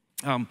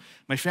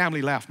my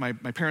family left. My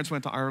parents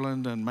went to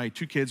Ireland and my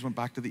 2 kids went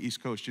back to the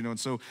East Coast, And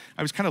so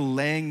I was kind of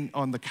laying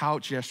on the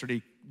couch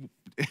yesterday.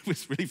 It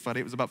was really funny.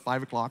 It was about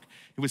 5 o'clock.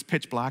 It was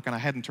pitch black and I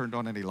hadn't turned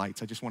on any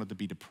lights. I just wanted to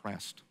be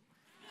depressed.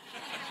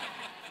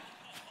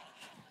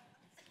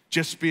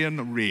 Just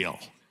being real.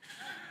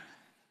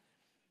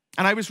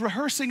 And I was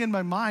rehearsing in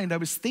my mind. I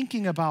was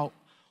thinking about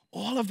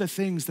all of the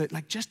things that,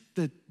 like just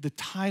the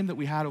time that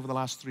we had over the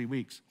last 3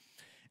 weeks.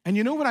 And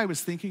you know what I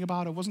was thinking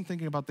about? I wasn't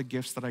thinking about the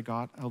gifts that I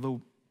got,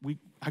 although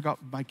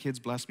my kids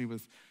blessed me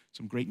with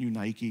some great new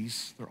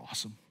Nikes. They're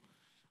awesome.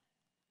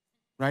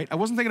 Right? I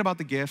wasn't thinking about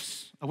the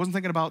gifts. I wasn't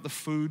thinking about the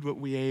food that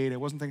we ate. I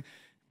wasn't thinking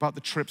about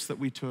the trips that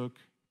we took.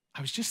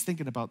 I was just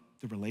thinking about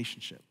the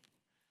relationship.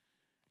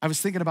 I was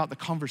thinking about the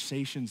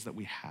conversations that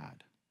we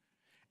had.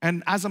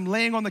 And as I'm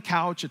laying on the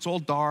couch, it's all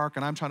dark,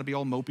 and I'm trying to be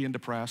all mopey and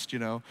depressed,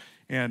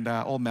 and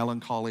all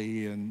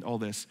melancholy and all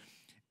this.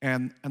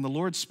 And the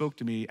Lord spoke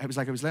to me. It was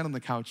like I was laying on the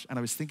couch, and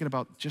I was thinking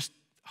about just,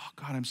 oh,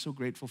 God, I'm so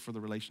grateful for the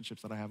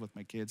relationships that I have with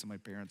my kids and my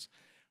parents,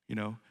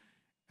 And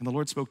the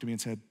Lord spoke to me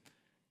and said,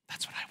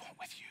 that's what I want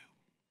with you.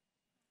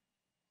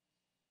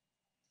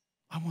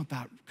 I want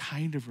that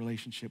kind of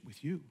relationship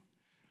with you.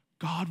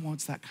 God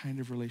wants that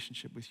kind of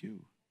relationship with you.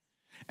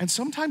 And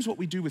sometimes what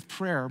we do with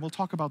prayer, and we'll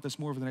talk about this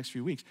more over the next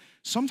few weeks,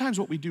 sometimes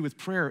what we do with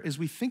prayer is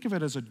we think of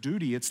it as a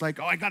duty. It's like,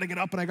 oh, I got to get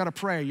up and I got to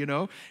pray,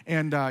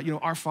 And,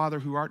 our Father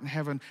who art in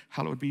heaven,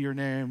 hallowed be your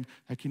name.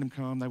 Thy kingdom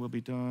come, thy will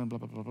be done, blah,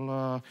 blah, blah,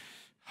 blah.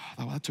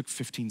 Oh, that took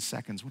 15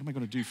 seconds. What am I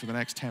going to do for the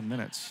next 10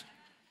 minutes?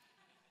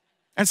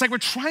 And it's like we're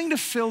trying to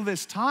fill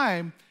this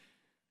time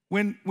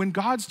when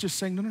God's just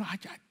saying, no, I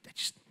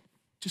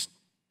just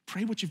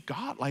pray what you've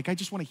got. Like, I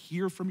just want to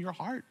hear from your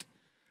heart.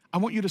 I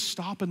want you to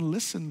stop and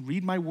listen,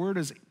 read my word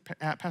as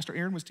Pastor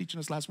Aaron was teaching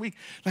us last week.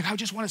 Like, I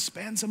just want to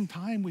spend some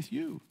time with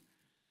you.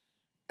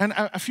 And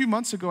a few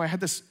months ago, I had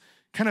this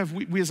kind of,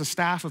 we as a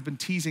staff have been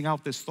teasing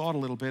out this thought a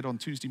little bit on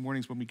Tuesday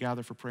mornings when we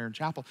gather for prayer in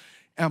chapel.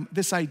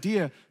 This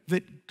idea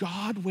that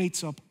God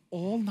waits up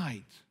all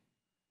night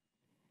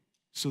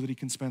so that he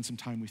can spend some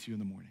time with you in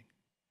the morning.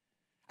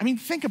 I mean,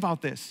 think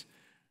about this.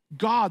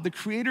 God, the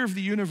creator of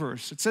the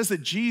universe, it says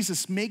that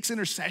Jesus makes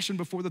intercession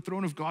before the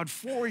throne of God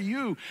for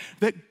you,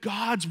 that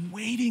God's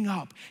waiting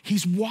up.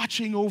 He's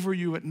watching over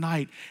you at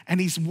night,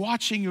 and he's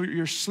watching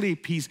your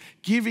sleep. He's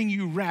giving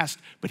you rest,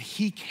 but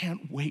he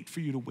can't wait for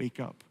you to wake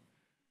up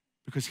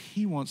because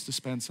he wants to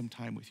spend some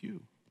time with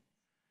you.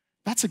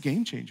 That's a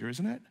game changer,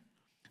 isn't it?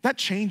 That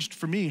changed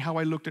for me how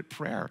I looked at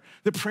prayer.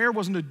 That prayer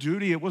wasn't a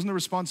duty, it wasn't a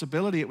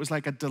responsibility, it was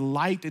like a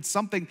delight. It's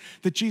something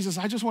that Jesus,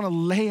 I just want to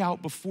lay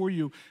out before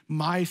you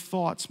my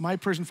thoughts, my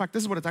prayers. In fact,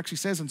 this is what it actually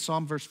says in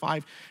Psalm verse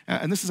 5,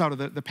 and this is out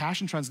of the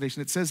Passion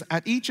Translation. It says,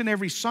 at each and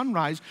every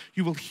sunrise,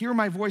 you will hear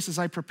my voice as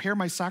I prepare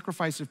my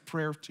sacrifice of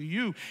prayer to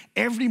you.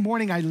 Every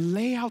morning, I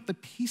lay out the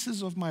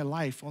pieces of my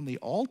life on the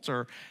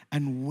altar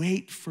and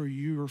wait for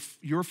your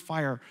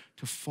fire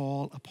to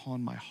fall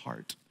upon my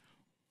heart.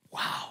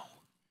 Wow.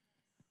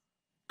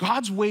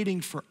 God's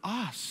waiting for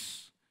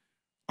us.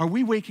 Are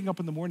we waking up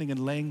in the morning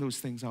and laying those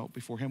things out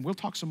before him? We'll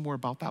talk some more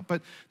about that,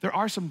 but there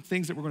are some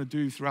things that we're going to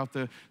do throughout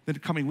the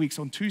coming weeks.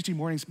 On Tuesday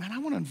mornings, man, I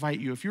want to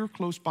invite you. If you're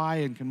close by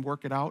and can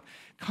work it out,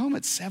 come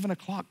at 7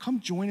 o'clock. Come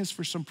join us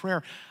for some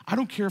prayer. I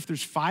don't care if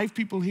there's 5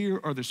 people here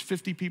or there's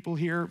 50 people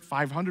here,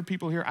 500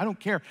 people here. I don't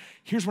care.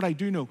 Here's what I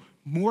do know.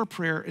 More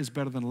prayer is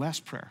better than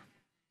less prayer.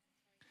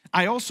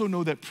 I also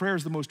know that prayer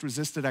is the most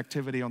resisted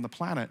activity on the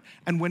planet.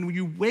 And when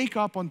you wake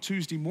up on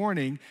Tuesday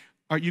morning,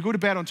 or you go to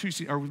bed on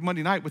Tuesday or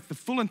Monday night with the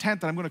full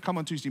intent that I'm going to come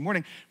on Tuesday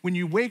morning, when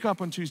you wake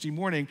up on Tuesday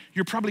morning,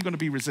 you're probably going to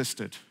be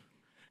resisted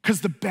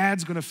because the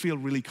bed's going to feel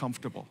really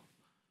comfortable.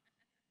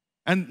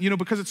 And,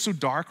 because it's so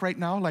dark right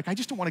now, like, I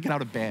just don't want to get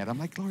out of bed. I'm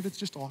like, Lord, it's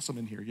just awesome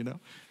in here,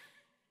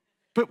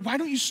 But why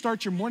don't you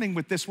start your morning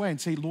with this way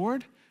and say,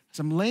 Lord, as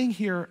I'm laying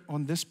here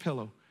on this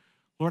pillow,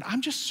 Lord,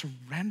 I'm just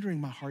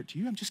surrendering my heart to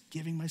you. I'm just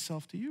giving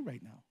myself to you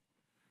right now.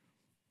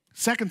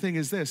 Second thing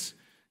is this.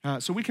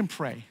 So we can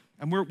pray.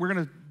 And we're going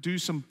to do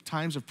some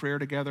times of prayer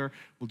together.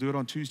 We'll do it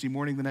on Tuesday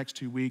morning the next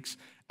 2 weeks.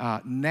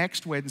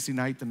 Next Wednesday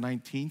night, the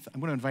 19th, I'm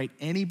going to invite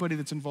anybody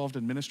that's involved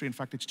in ministry. In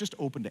fact, it's just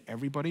open to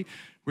everybody.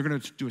 We're going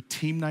to do a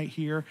team night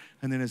here.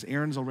 And then as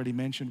Aaron's already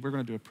mentioned, we're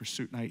going to do a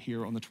pursuit night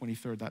here on the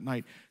 23rd that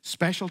night.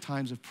 Special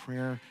times of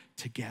prayer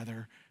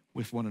together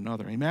with one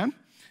another. Amen?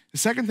 The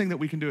second thing that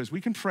we can do is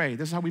we can pray.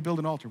 This is how we build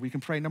an altar. We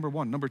can pray, number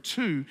one. Number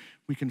two,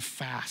 we can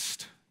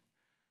fast.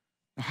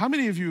 Now, how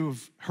many of you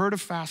have heard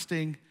of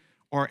fasting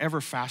or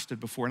ever fasted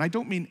before? And I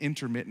don't mean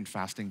intermittent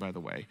fasting, by the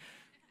way.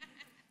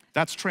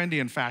 That's trendy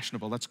and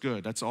fashionable. That's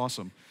good. That's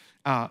awesome.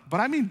 But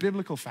I mean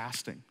biblical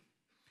fasting.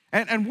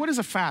 And what is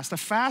a fast? A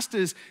fast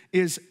is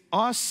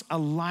us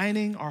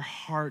aligning our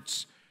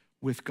hearts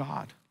with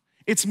God.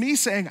 It's me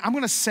saying, I'm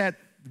going to set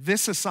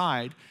this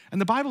aside. And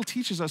the Bible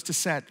teaches us to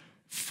set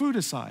food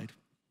aside.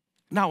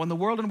 Now, in the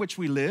world in which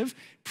we live,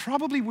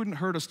 probably wouldn't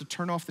hurt us to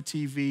turn off the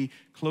TV,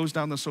 close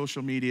down the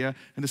social media,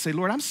 and to say,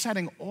 Lord, I'm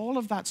setting all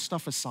of that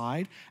stuff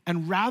aside,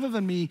 and rather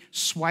than me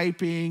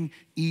swiping,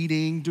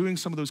 eating, doing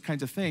some of those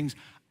kinds of things,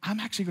 I'm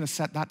actually going to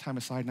set that time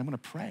aside, and I'm going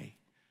to pray.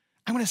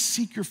 I'm going to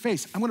seek your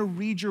face. I'm going to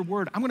read your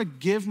word. I'm going to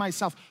give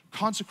myself,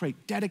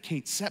 consecrate,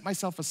 dedicate, set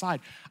myself aside.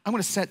 I'm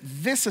going to set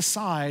this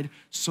aside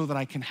so that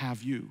I can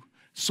have you,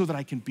 so that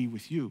I can be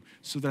with you,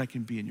 so that I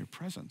can be in your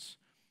presence.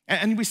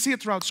 And we see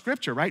it throughout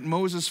Scripture, right?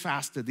 Moses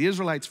fasted, the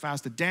Israelites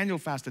fasted, Daniel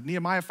fasted,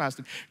 Nehemiah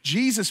fasted,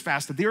 Jesus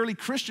fasted, the early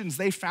Christians,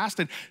 they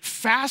fasted.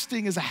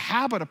 Fasting is a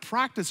habit, a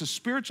practice, a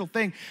spiritual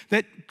thing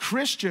that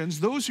Christians,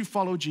 those who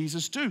follow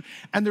Jesus, do.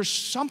 And there's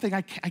something,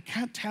 I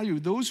can't tell you,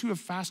 those who have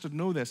fasted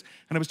know this.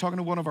 And I was talking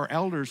to one of our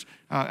elders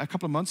a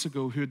couple of months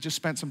ago who had just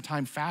spent some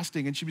time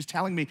fasting, and she was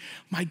telling me,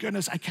 my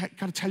goodness, I got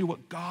to tell you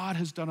what God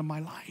has done in my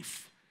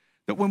life.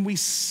 That when we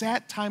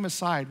set time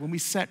aside, when we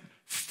set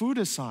food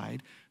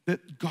aside,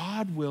 that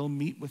God will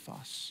meet with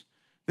us,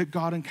 that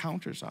God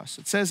encounters us.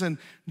 It says in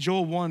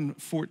Joel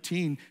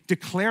 1:14,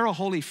 declare a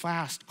holy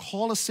fast,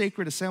 call a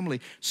sacred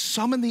assembly,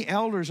 summon the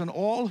elders and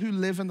all who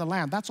live in the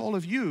land. That's all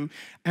of you,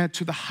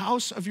 to the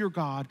house of your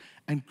God,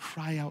 and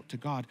cry out to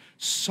God.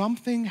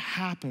 Something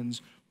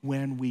happens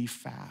when we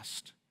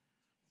fast.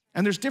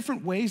 And there's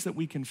different ways that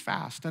we can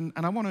fast. And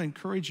I want to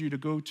encourage you to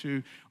go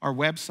to our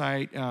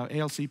website,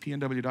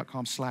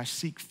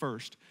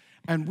 alcpnw.com/seek-first.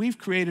 And we've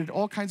created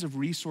all kinds of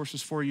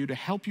resources for you to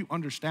help you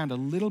understand a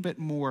little bit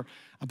more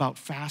about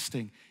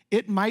fasting.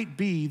 It might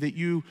be that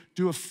you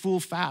do a full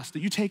fast, that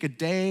you take a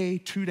day,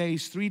 2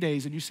 days, 3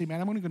 days, and you say,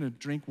 man, I'm only going to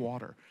drink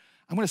water.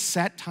 I'm going to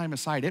set time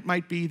aside. It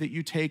might be that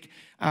you take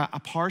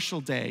a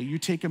partial day. You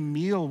take a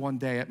meal one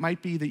day. It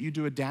might be that you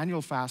do a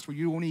Daniel fast where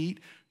you only eat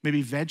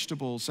maybe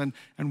vegetables and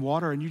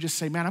water, and you just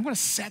say, man, I'm going to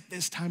set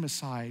this time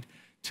aside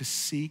to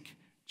seek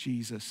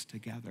Jesus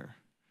together.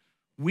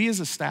 We as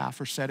a staff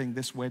are setting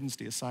this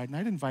Wednesday aside, and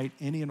I'd invite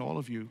any and all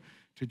of you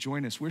to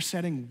join us. We're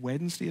setting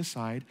Wednesday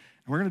aside,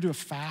 and we're going to do a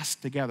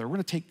fast together. We're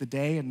going to take the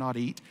day and not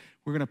eat.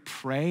 We're going to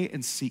pray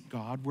and seek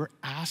God. We're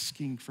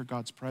asking for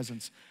God's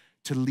presence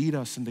to lead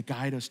us and to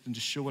guide us and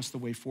to show us the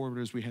way forward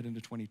as we head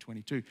into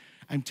 2022.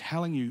 I'm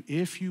telling you,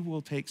 if you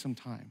will take some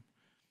time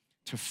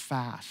to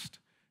fast,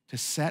 to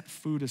set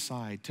food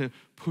aside, to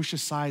push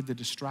aside the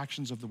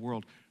distractions of the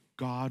world,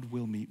 God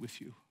will meet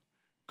with you.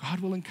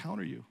 God will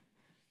encounter you.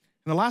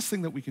 And the last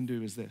thing that we can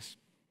do is this,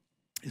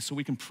 is so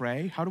we can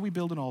pray. How do we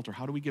build an altar?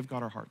 How do we give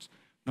God our hearts?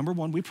 Number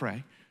one, we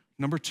pray.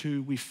 Number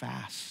two, we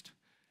fast.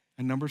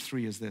 And number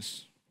three is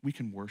this, we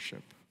can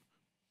worship.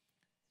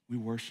 We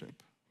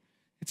worship.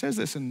 It says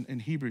this in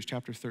Hebrews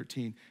chapter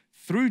 13,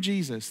 through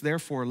Jesus,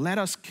 therefore, let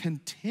us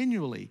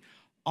continually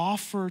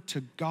offer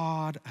to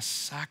God a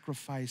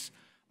sacrifice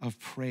of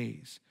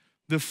praise,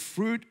 the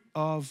fruit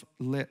of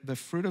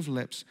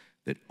lips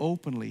that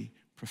openly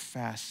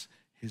profess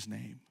his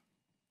name.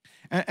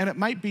 And it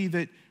might be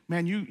that,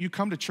 man, you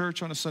come to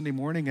church on a Sunday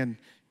morning and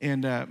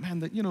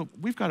man,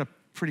 we've got a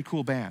pretty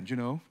cool band,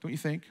 don't you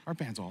think? Our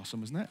band's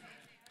awesome, isn't it?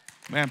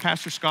 Man,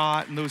 Pastor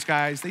Scott and those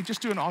guys, they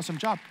just do an awesome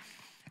job.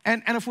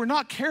 And if we're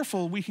not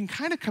careful, we can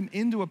kind of come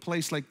into a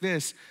place like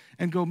this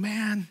and go,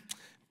 man,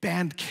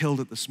 band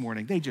killed it this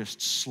morning. They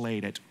just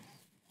slayed it.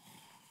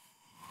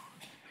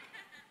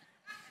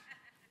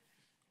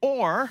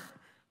 Or,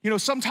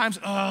 sometimes,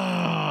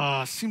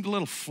 seemed a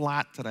little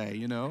flat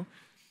today,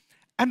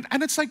 And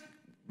it's like,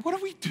 what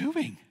are we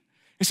doing?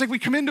 It's like we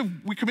come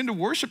into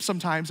worship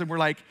sometimes and we're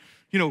like,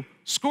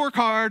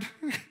 scorecard,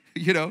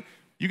 you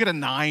get a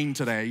 9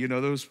 today,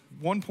 there was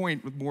 1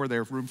 point more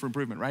there, room for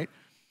improvement, right?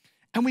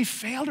 And we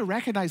fail to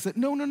recognize that,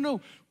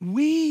 no,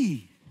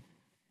 we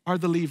are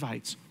the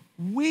Levites.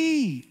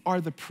 We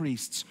are the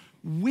priests.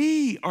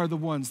 We are the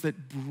ones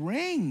that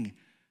bring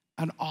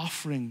an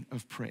offering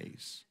of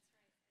praise,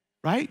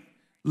 right?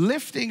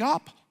 Lifting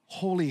up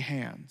holy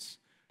hands.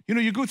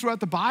 You go throughout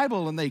the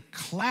Bible and they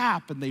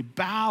clap and they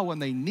bow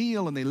and they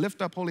kneel and they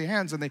lift up holy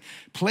hands and they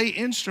play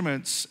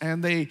instruments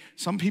and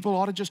some people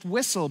ought to just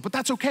whistle, but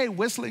that's okay.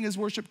 Whistling is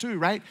worship too,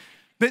 right?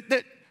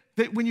 That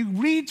when you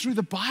read through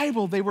the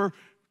Bible, they were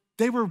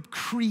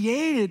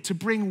created to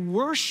bring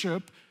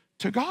worship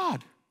to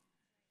God.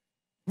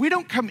 We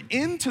don't come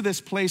into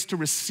this place to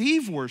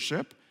receive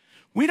worship.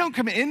 We don't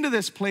come into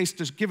this place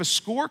to give a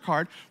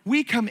scorecard.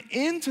 We come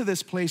into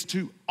this place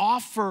to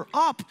offer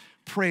up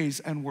praise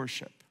and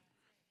worship.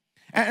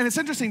 And it's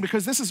interesting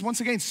because this is,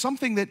 once again,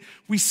 something that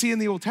we see in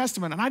the Old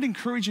Testament. And I'd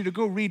encourage you to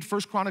go read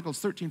 1 Chronicles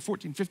 13,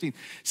 14, 15,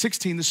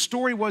 16. The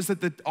story was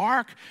that the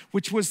ark,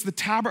 which was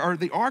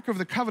the Ark of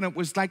the Covenant,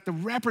 was like the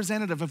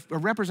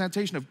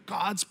representation of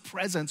God's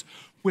presence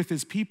with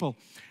his people.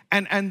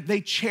 And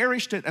they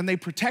cherished it and they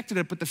protected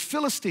it. But the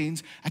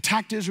Philistines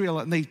attacked Israel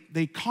and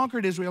they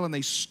conquered Israel and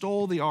they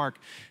stole the ark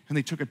and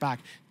they took it back.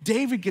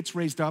 David gets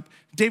raised up.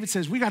 David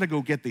says, we got to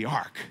go get the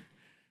ark.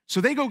 So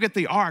they go get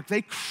the ark,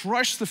 they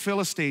crush the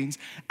Philistines,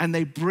 and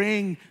they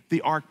bring the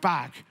ark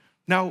back.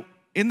 Now,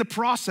 in the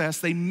process,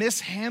 they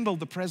mishandle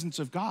the presence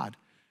of God.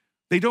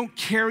 They don't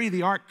carry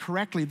the ark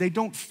correctly. They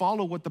don't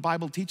follow what the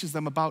Bible teaches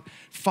them about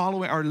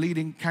following or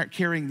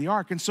carrying the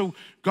ark. And so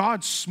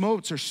God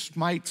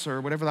smites,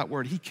 or whatever that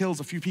word, he kills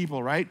a few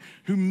people, right,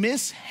 who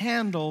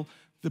mishandle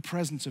the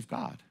presence of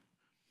God.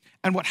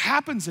 And what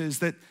happens is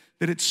that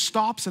it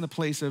stops in a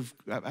place of,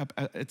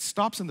 it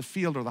stops in the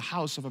field or the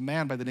house of a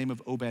man by the name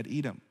of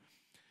Obed-Edom.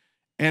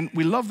 And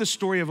we love the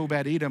story of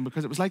Obed-Edom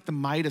because it was like the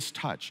Midas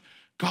touch.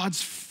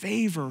 God's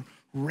favor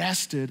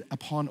rested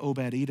upon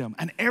Obed-Edom,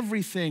 and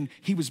everything,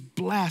 he was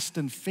blessed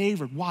and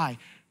favored. Why?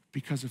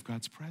 Because of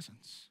God's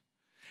presence.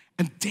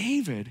 And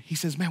David, he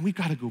says, man, we've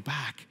got to go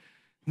back.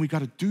 And we've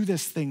got to do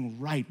this thing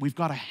right. We've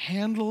got to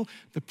handle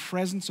the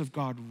presence of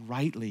God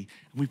rightly,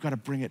 and we've got to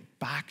bring it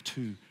back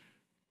to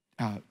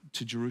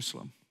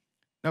Jerusalem.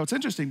 Now, it's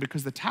interesting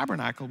because the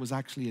tabernacle was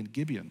actually in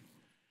Gibeon.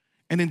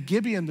 And in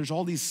Gibeon, there's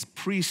all these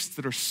priests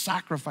that are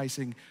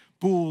sacrificing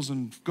bulls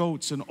and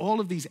goats and all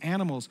of these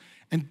animals.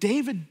 And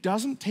David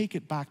doesn't take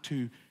it back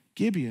to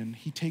Gibeon,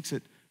 he takes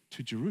it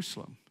to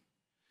Jerusalem.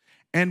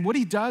 And what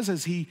he does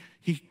is he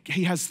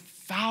has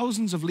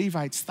thousands of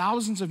Levites,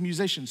 thousands of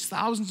musicians,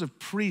 thousands of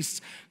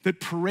priests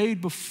that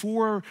parade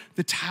before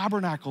the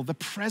tabernacle, the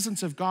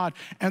presence of God,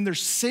 and they're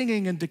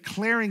singing and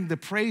declaring the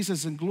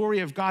praises and glory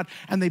of God,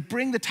 and they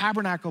bring the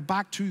tabernacle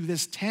back to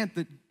this tent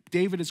that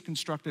David has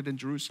constructed in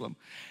Jerusalem.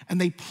 And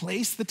they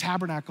place the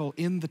tabernacle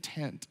in the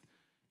tent,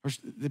 or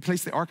they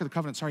place the Ark of the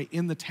Covenant,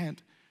 in the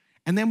tent.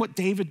 And then what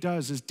David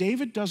does is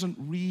David doesn't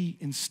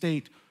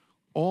reinstate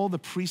all the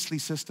priestly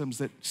systems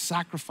that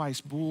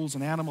sacrifice bulls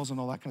and animals and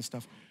all that kind of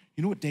stuff.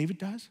 You know what David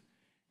does?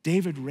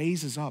 David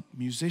raises up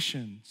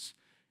musicians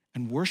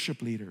and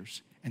worship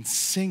leaders and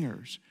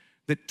singers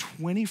that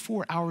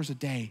 24 hours a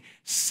day,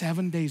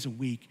 7 days a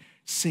week,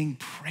 sing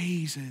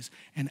praises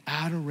and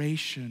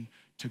adoration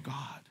to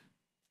God.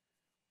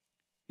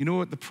 You know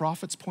what the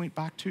prophets point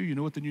back to? You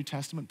know what the New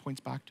Testament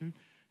points back to?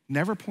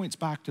 Never points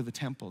back to the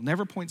temple,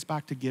 never points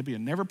back to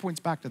Gibeon, never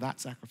points back to that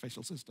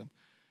sacrificial system.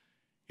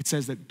 It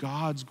says that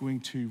God's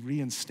going to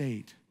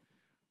reinstate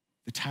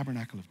the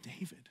tabernacle of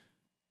David,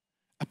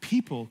 a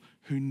people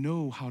who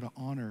know how to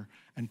honor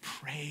and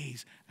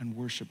praise and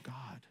worship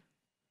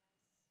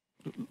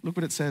God. Look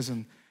what it says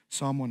in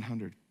Psalm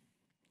 100.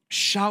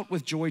 Shout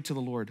with joy to the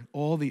Lord,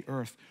 all the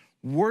earth.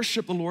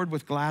 Worship the Lord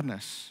with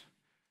gladness.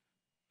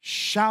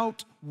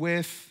 Shout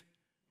with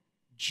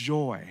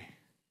joy.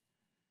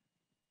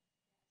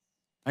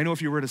 I know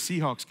if you were at a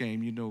Seahawks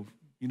game, you know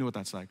what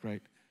that's like,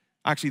 right?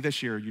 Actually,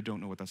 this year, you don't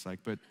know what that's like,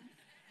 but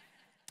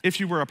if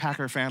you were a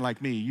Packer fan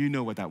like me, you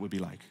know what that would be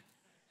like,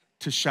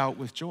 to shout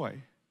with joy.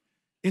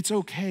 It's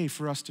okay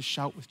for us to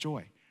shout with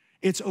joy.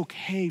 It's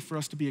okay for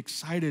us to be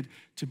excited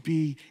to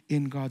be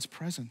in God's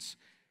presence.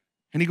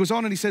 And he goes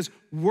on and he says,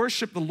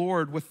 worship the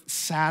Lord with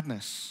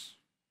sadness.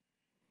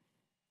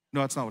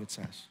 No, that's not what it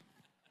says.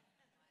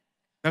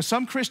 Now,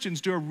 some Christians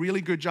do a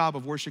really good job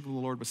of worshiping the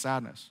Lord with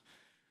sadness.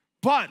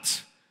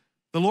 But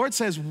the Lord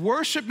says,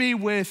 worship me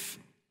with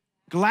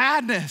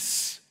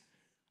gladness.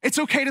 It's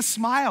okay to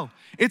smile.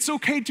 It's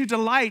okay to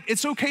delight.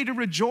 It's okay to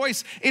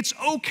rejoice. It's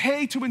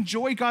okay to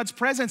enjoy God's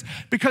presence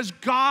because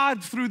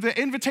God, through the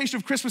invitation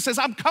of Christmas, says,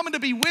 I'm coming to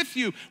be with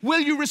you. Will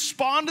you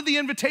respond to the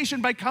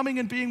invitation by coming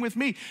and being with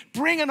me?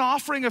 Bring an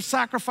offering of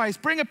sacrifice.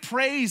 Bring a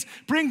praise.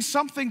 Bring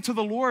something to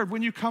the Lord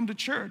when you come to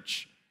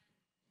church.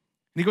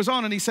 And he goes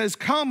on and he says,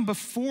 come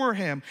before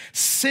him,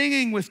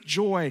 singing with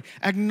joy,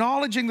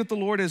 acknowledging that the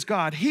Lord is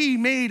God. He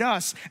made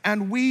us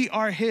and we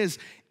are his.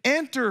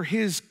 Enter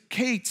his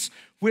gates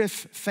with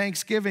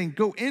thanksgiving.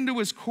 Go into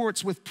his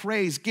courts with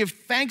praise. Give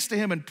thanks to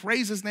him and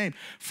praise his name.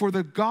 For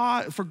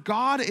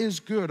God is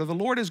good, or the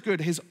Lord is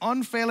good. His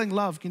unfailing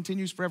love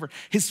continues forever.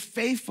 His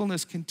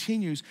faithfulness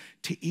continues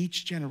to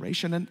each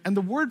generation. And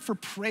the word for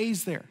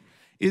praise there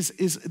is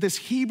this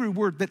Hebrew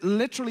word that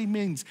literally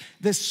means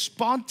this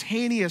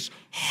spontaneous,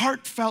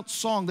 heartfelt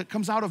song that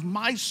comes out of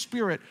my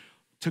spirit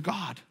to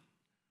God.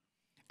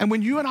 And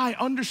when you and I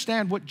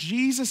understand what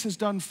Jesus has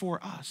done for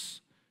us,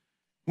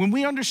 when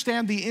we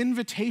understand the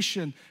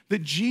invitation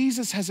that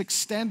Jesus has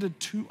extended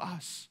to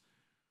us,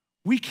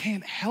 we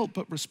can't help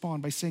but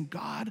respond by saying,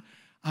 God,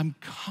 I'm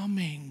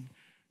coming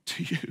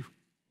to you.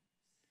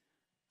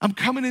 I'm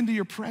coming into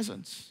your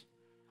presence.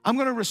 I'm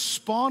going to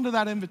respond to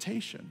that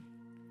invitation.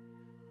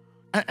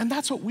 And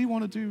that's what we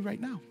want to do right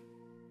now.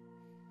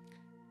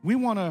 We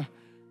want to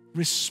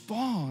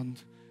respond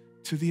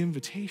to the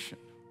invitation.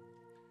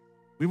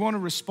 We want to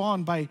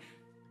respond by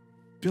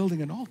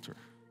building an altar.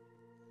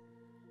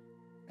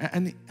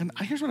 And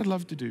here's what I'd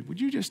love to do. Would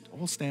you just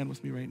all stand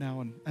with me right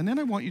now? And then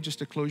I want you just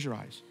to close your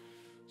eyes.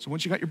 So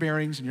once you got your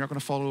bearings and you're not going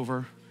to fall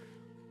over,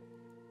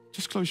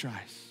 just close your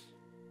eyes.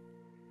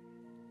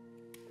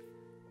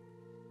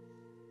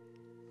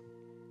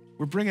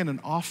 We're bringing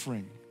an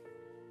offering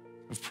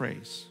of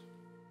praise.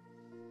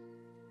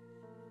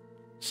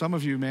 Some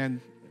of you,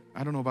 man,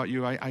 I don't know about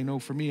you. I know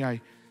for me,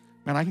 I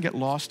can get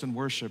lost in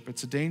worship.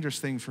 It's a dangerous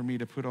thing for me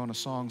to put on a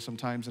song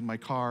sometimes in my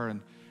car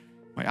and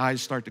my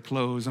eyes start to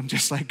close. I'm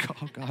just like,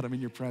 oh God, I'm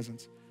in your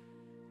presence.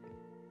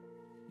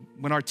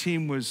 When our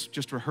team was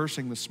just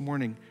rehearsing this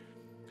morning,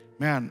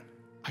 man,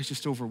 I was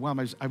just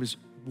overwhelmed. I was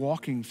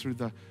walking through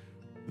the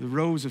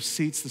rows of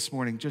seats this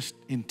morning just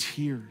in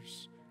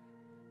tears.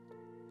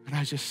 And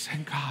I just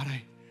said, God,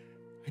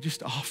 I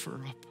just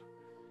offer up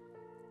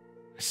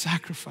a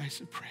sacrifice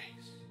of praise.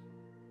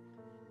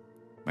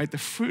 Might the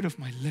fruit of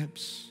my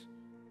lips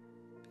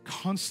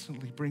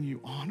constantly bring you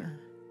honor.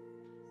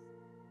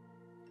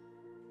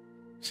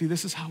 See,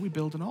 this is how we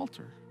build an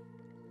altar.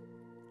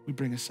 We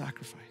bring a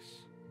sacrifice.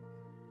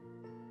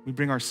 We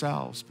bring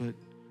ourselves, but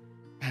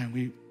man,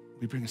 we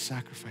bring a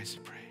sacrifice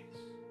of praise.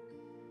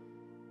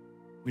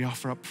 We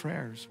offer up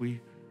prayers.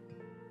 We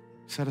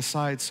set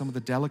aside some of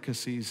the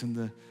delicacies and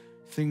the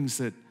things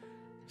that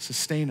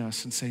sustain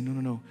us and say,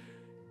 no,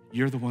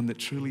 you're the one that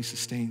truly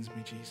sustains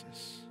me,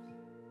 Jesus.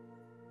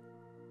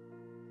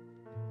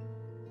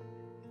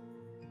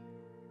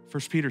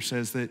 1 Peter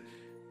says that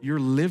you're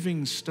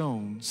living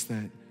stones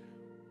that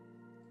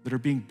are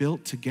being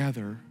built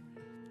together,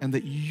 and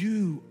that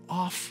you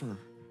offer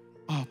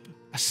up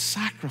a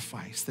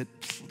sacrifice that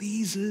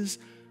pleases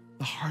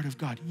the heart of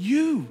God.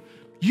 You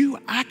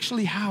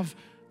actually have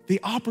the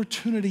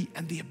opportunity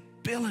and the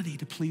ability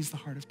to please the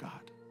heart of God.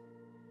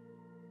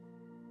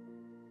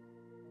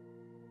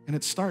 And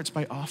it starts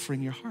by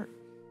offering your heart.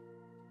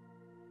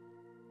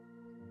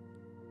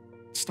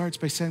 It starts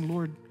by saying,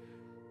 Lord,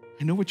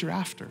 I know what you're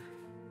after.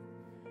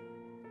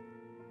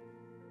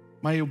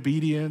 My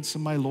obedience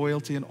and my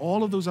loyalty and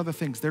all of those other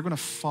things, they're going to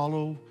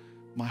follow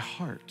my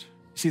heart.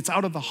 See, it's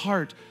out of the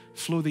heart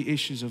flow the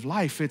issues of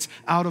life. It's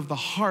out of the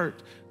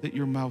heart that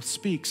your mouth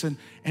speaks. And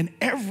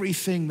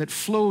everything that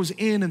flows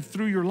in and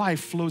through your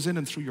life flows in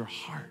and through your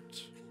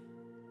heart.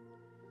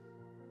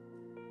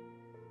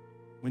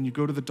 When you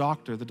go to the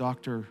doctor,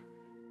 one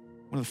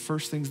of the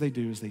first things they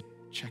do is they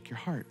check your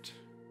heart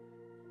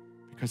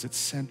because it's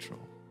central.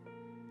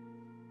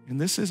 And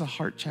this is a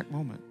heart check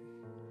moment.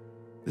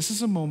 This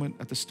is a moment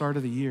at the start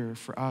of the year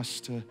for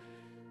us to,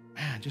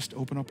 just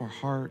open up our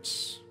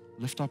hearts,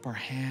 lift up our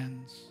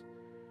hands,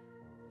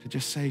 to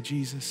just say,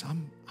 Jesus,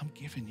 I'm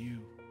giving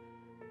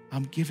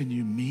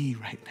you me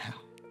right now.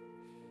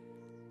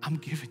 I'm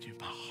giving you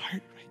my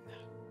heart right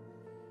now.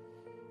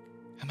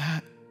 And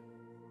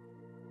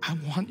I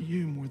want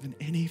you more than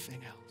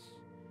anything else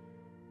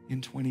in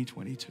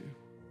 2022.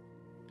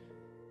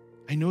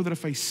 I know that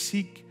if I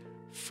seek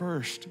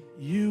first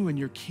you and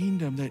your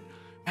kingdom, that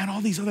all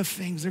these other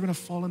things, they're going to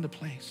fall into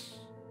place.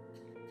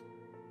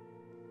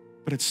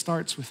 But it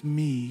starts with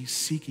me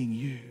seeking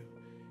you,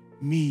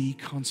 me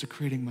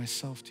consecrating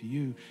myself to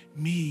you,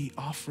 me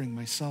offering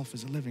myself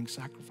as a living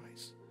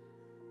sacrifice.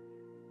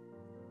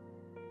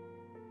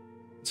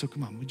 So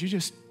come on, would you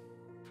just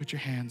put your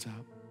hands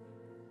up?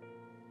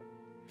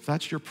 If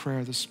that's your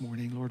prayer this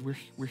morning, Lord,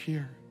 we're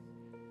here.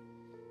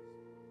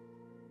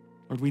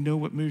 Lord, we know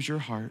what moves your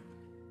heart.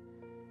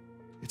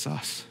 It's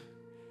us.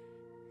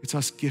 It's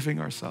us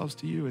giving ourselves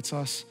to you. It's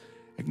us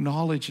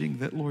acknowledging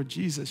that, Lord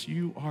Jesus,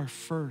 you are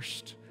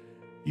first.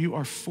 You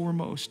are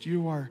foremost.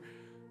 You are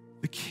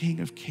the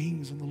King of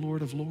Kings and the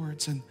Lord of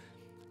Lords. And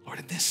Lord,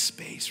 in this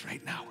space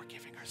right now, we're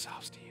giving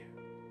ourselves to you.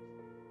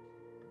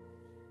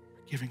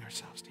 We're giving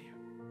ourselves to you.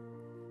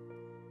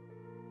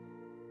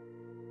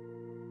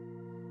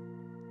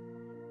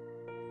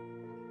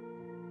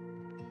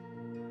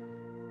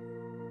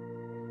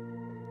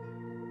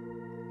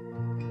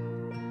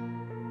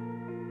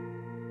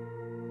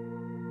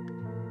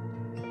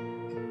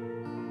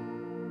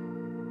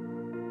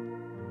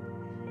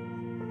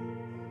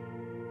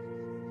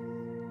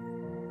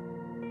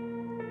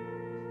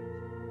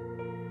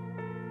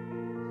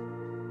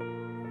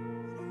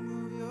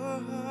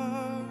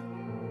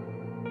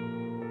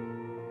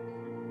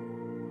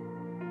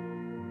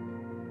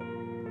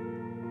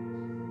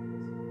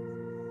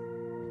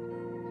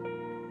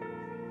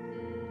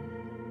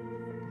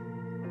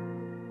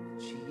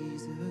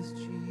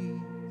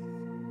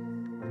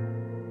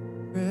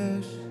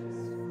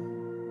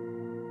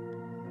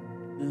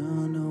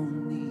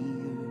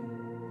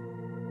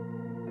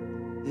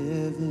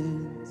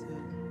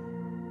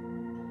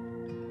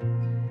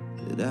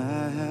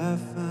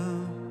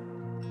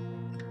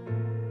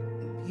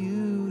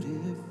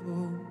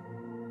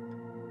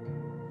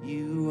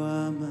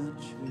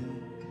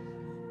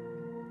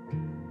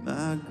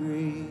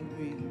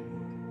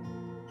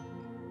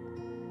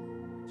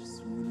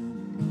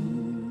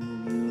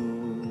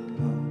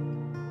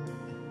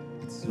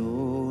 It's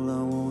all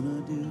I wanna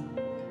do.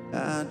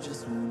 I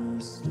just wanna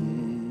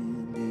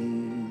stand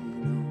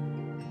in awe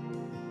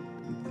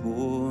and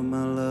pour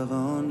my love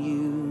on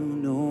you,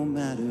 no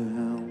matter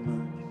how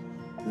much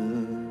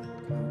the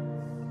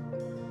cost.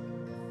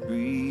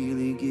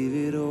 Really give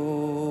it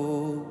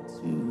all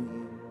to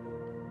you,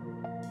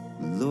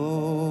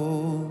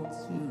 Lord,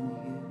 to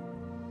you.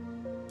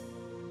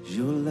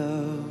 Your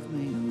love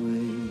made a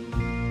way.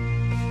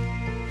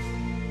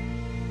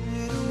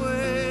 Made a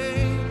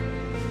way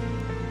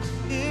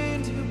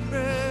into your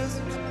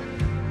presence.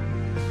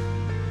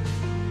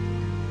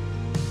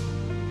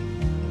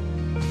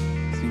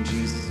 Sing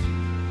Jesus.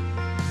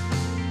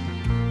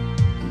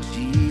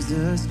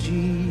 Jesus,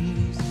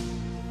 Jesus,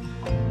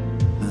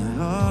 my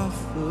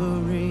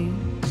offering,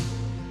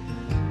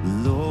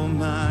 Lord,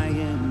 my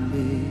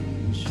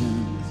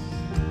ambitions,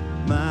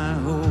 my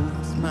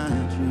hopes, my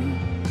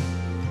dreams.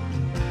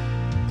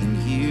 And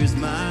here's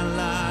my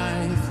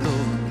life,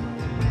 Lord,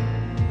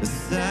 a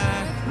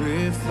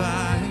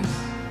sacrifice,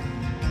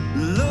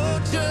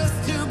 Lord, just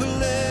to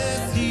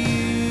bless you.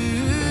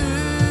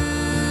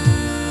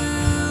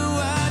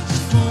 I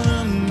just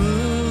wanna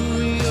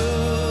move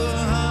your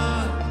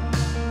heart.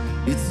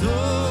 It's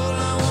all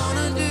I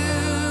wanna do.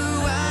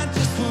 I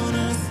just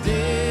wanna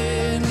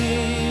stand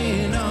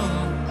in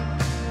awe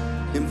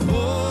and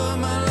pour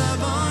my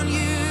love on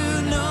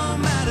you, no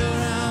matter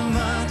how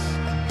much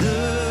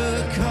the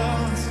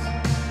cost.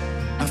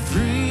 I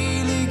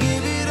freely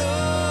give it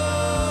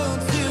all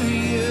to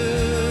you,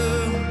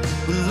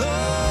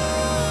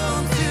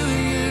 Lord, to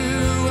you.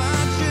 I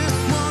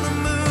just wanna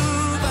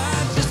move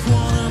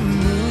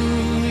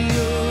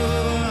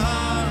your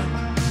heart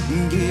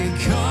and get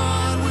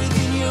caught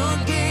within your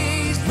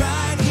gaze,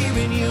 right here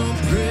in your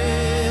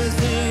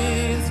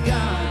presence,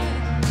 God,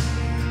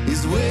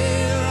 is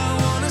where I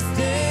wanna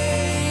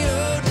stay.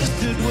 Oh, just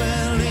to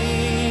dwell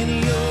in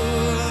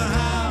your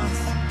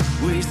house,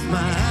 waste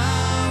my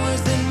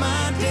hours and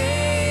my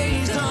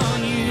days on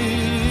you,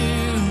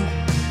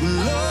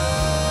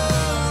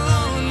 Lord,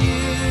 on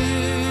you.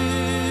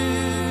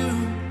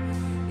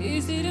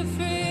 Is it a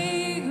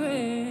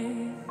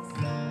fragrance?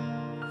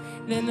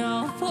 Then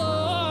I'll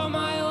pour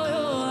my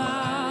oil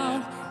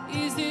out.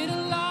 Is it a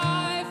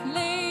life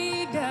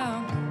laid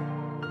down?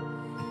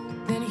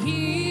 Then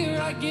here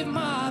I give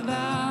my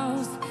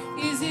vows.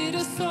 Is it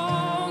a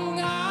song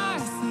I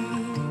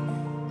sing?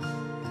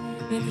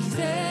 Then he's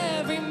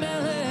every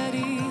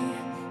melody.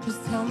 Just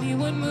tell me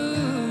what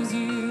moves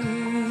you.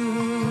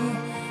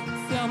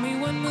 Tell me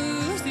what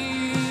moves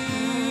you.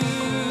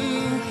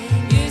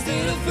 Is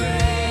it a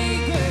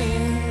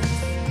fragrance?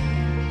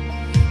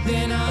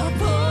 Then I'll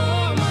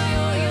pour my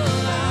oil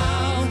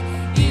out.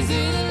 Is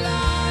it a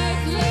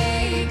life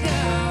laid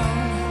down?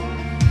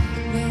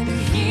 Then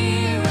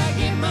here I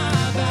give my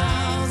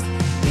vows.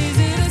 Is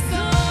it a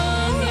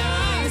song I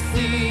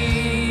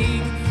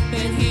sing?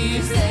 Then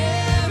here's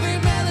every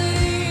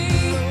melody.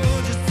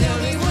 Just tell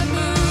me what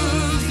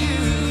moves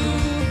you.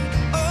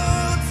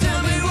 Oh,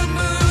 tell me what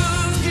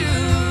moves you.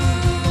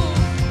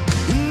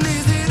 And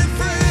is it a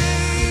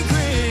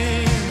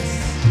fragrance?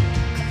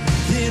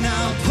 Then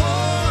I'll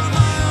pour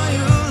my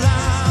oil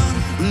out.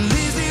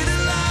 Is it a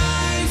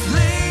life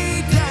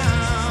laid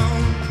down?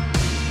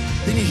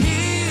 Then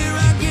here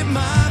I give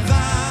my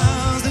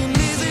vows. And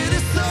is it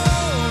a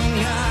song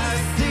I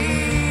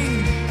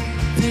sing?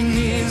 Then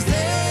here's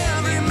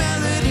every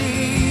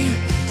melody.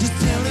 Just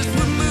tell us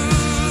what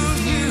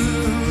moves you.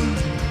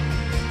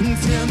 And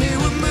tell me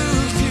what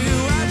moves you.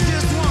 I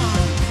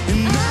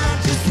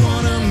just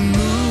wanna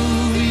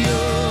move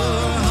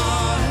your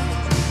heart.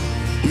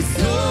 It's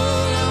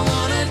all I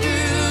wanna do.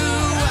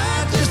 I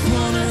just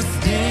wanna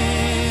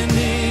stand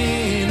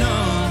in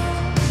awe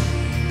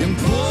and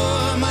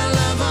pour my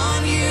love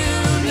on you,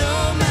 no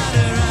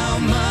matter how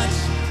much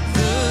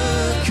the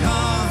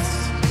cost.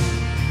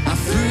 I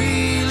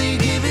freely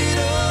give it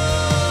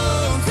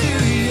all to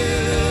you,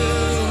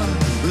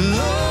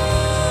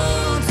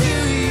 Lord, to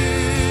you.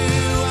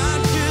 I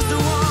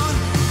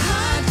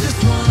just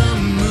wanna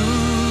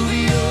move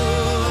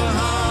your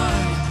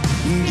heart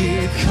and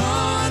get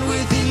caught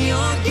within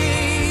your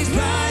gaze,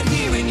 right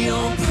here in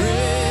your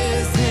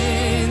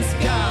presence,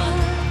 God,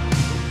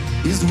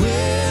 is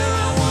where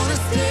I wanna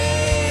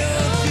stay.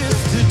 Oh,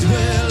 just to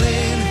dwell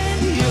in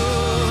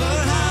your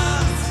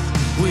house,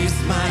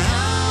 waste my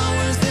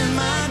hours and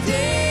my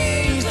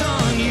days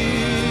on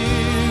you,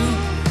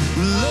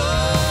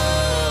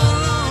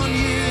 Lord, on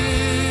you.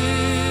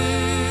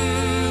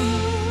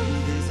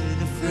 Is it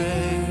a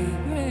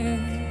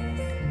fragrance?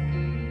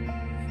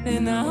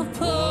 Then I'll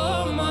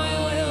pour my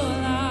oil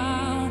out.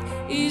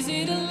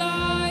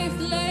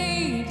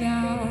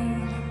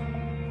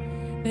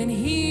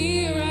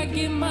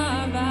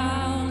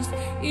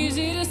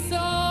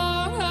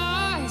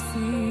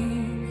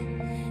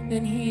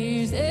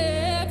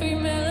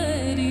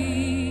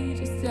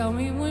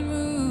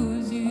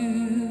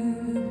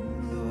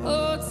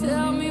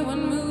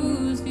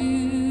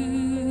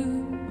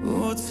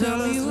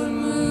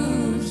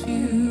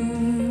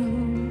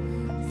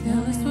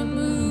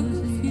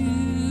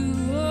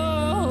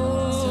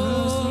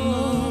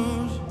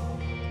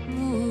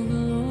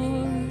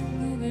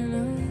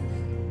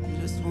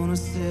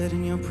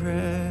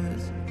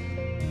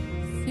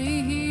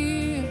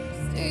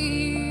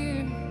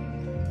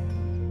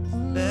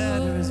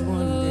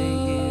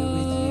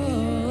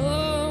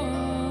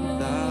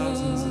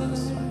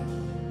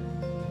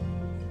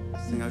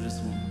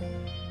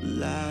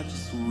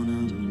 just wanna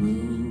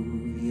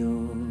move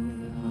your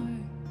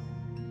heart.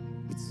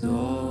 It's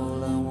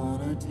all I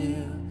wanna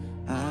do.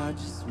 I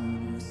just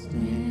wanna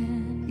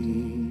stand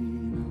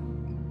here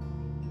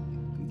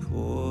and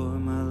pour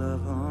my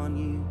love on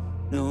you,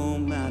 no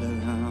matter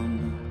how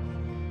much.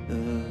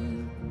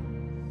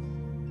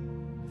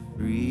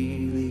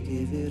 Freely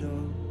give it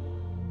all.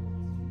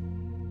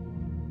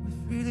 We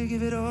freely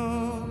give it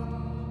all.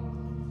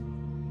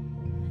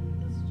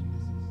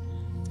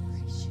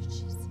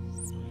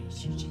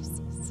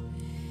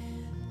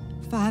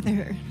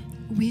 Father,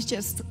 we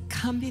just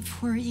come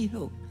before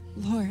you,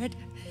 Lord,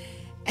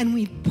 and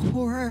we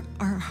pour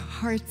our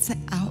hearts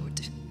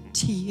out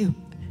to you.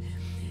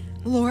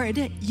 Lord,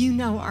 you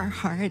know our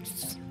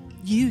hearts.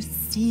 You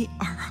see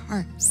our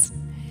hearts.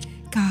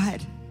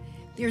 God,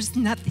 there's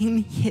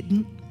nothing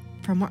hidden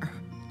from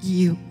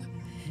you.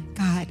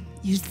 God,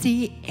 you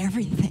see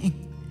everything.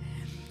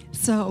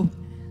 So,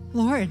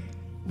 Lord,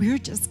 we're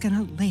just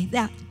going to lay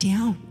that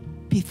down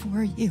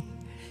before you.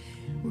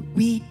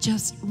 We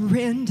just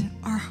rend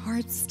our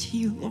hearts to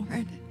you,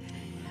 Lord.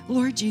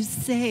 Lord, you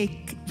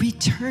say,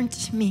 return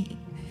to me,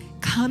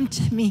 come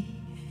to me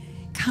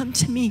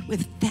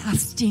with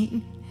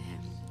fasting,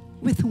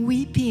 with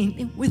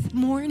weeping, with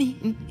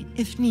mourning,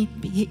 if need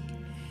be.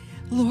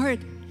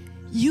 Lord,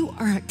 you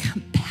are a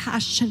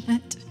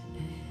compassionate,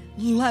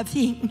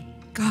 loving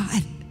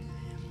God.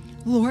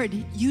 Lord,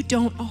 you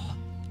don't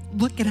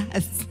look at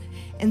us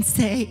and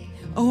say,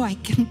 oh, I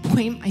can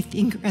point my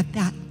finger at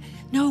that.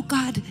 No,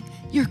 God,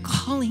 you're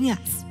calling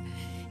us.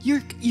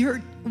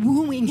 You're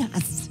wooing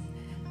us.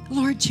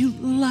 Lord, you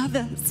love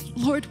us.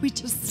 Lord, we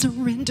just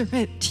surrender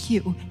it to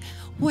you.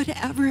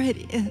 Whatever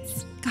it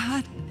is,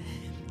 God,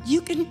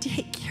 you can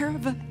take care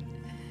of it.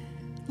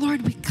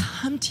 Lord, we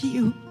come to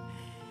you.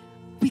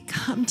 We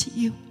come to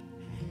you.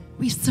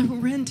 We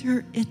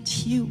surrender it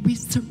to you. We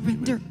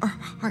surrender our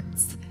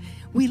hearts.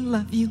 We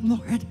love you,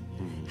 Lord.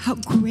 How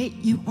great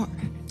you are.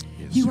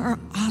 Yes. You are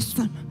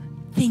awesome.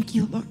 Thank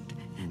you, Lord.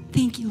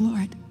 Thank you,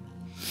 Lord.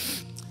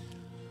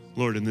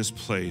 Lord, in this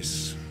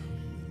place,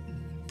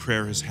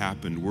 prayer has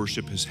happened,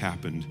 worship has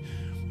happened,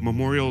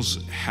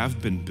 memorials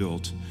have been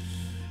built,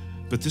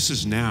 but this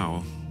is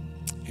now,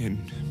 and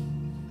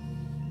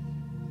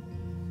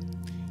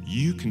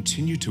you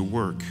continue to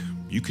work.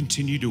 You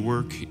continue to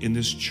work in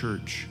this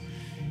church.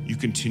 You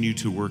continue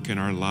to work in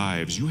our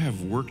lives. You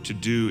have work to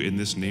do in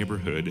this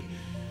neighborhood.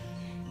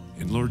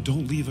 And Lord,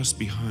 don't leave us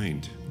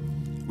behind.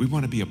 We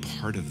want to be a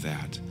part of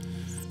that.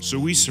 So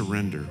we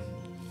surrender.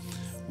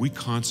 We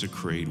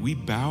consecrate. We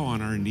bow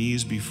on our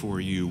knees before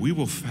you. We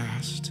will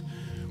fast.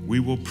 We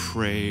will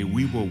pray.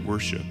 We will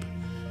worship.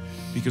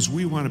 Because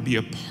we want to be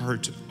a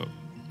part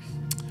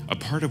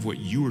of what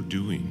you are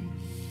doing.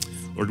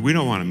 Lord, we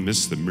don't want to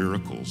miss the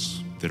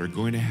miracles that are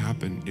going to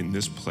happen in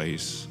this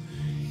place,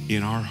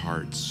 in our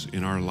hearts,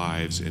 in our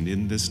lives, and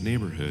in this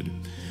neighborhood.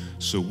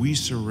 So we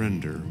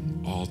surrender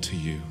all to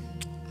you.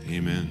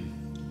 Amen.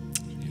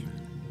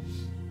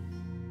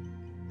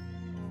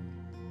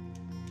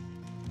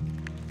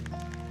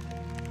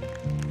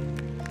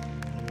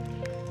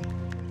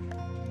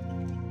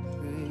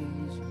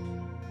 Praise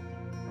you.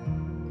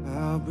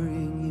 I'll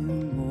bring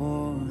you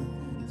more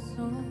than a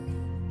song.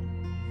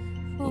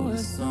 For a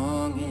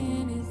song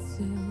in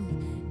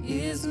itself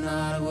is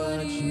not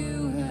what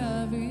you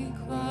have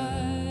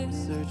required.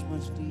 Search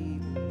much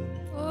deeper.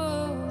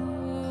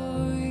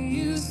 Oh,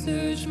 you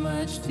search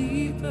much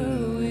deeper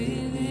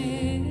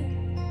within.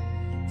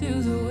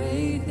 Through the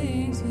way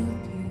things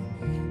appear,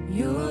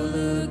 you're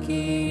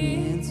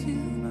looking into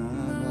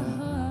my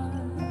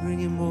heart. Bring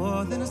you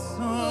more than a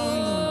song.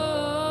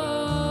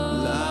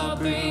 Oh, I'll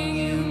bring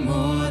you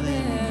more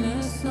than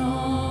a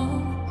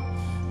song.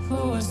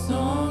 For a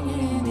song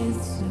in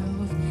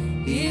itself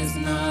is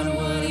not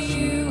what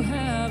you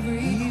have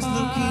required. He's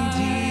looking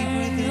deep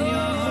within your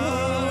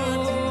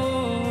heart.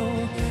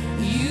 Oh,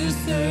 you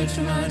search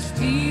much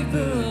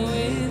deeper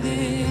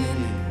within.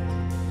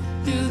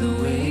 Through the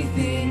way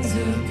things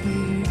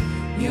appear,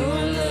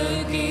 you're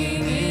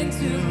looking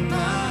into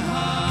my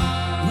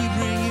heart. We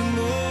bring you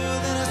more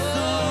than a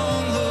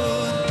song,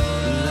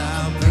 Lord.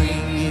 I'll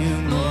bring you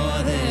More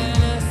than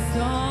a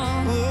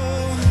song. oh,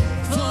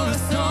 For a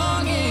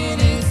song in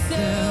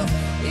itself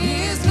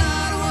is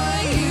not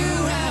what you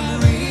have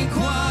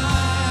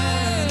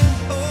required.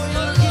 oh,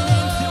 you're looking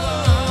into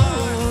our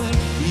heart.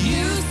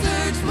 You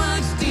search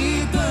much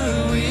deeper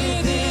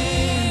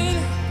within.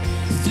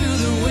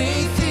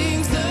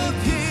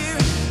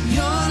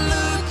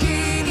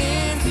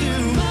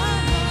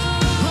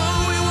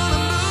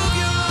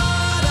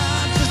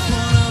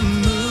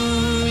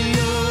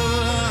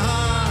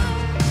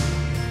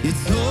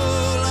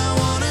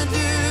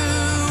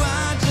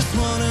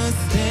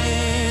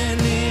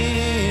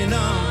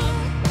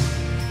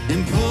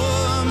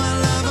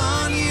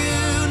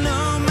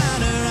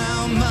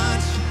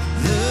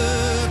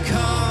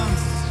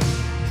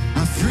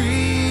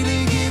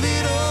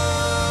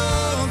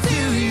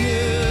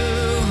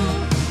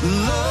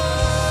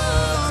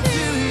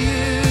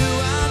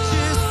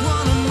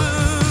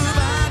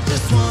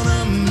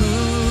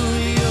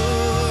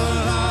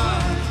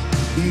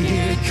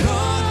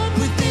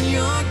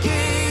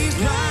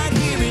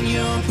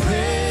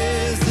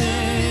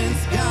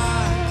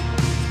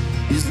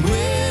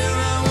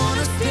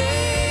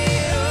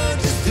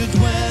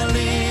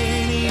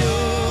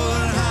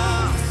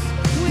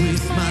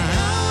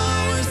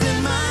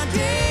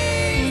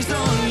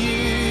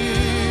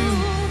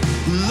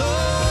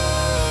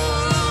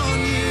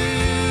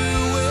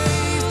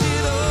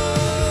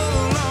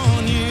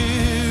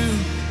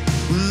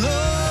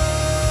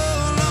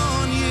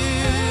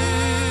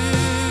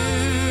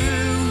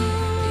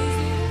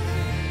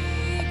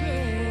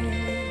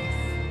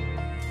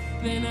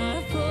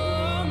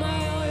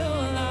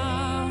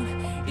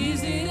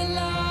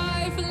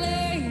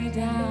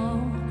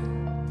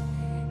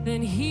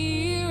 then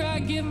here I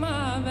give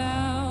my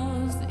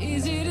vows.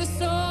 Is it a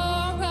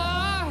song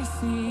I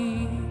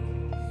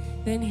sing?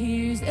 Then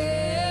here's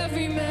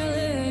every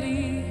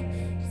melody.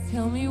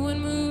 Tell me what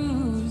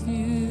moves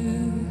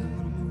you.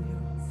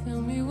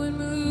 Tell me what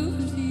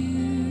moves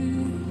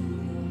you.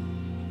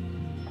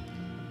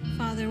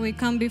 Father, we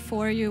come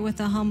before you with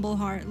a humble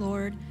heart,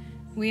 Lord.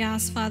 We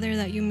ask, Father,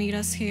 that you meet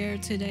us here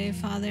today,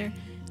 Father,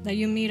 that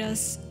you meet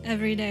us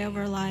every day of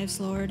our lives,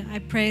 Lord. I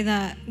pray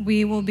that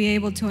we will be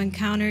able to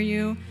encounter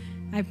you.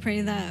 I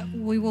pray that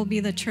we will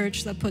be the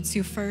church that puts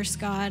you first,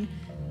 God.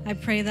 I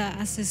pray that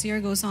as this year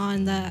goes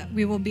on, that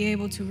we will be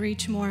able to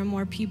reach more and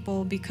more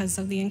people because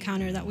of the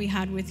encounter that we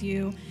had with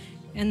you,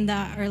 and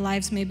that our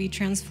lives may be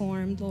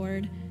transformed,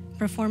 Lord.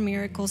 Perform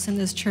miracles in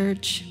this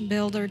church.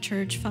 Build our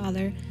church,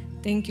 Father.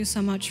 Thank you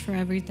so much for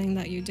everything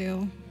that you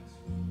do.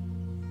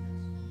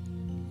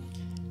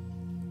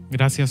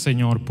 Gracias,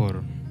 Señor,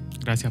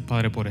 gracias,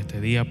 Padre, por este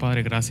día,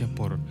 Padre. Gracias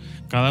por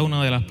cada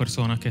una de las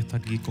personas que está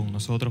aquí con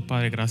nosotros,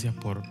 Padre. Gracias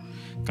por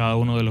cada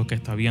uno de los que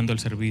está viendo el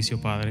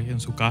servicio, Padre,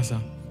 en su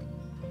casa.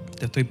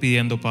 Te estoy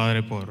pidiendo,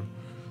 Padre,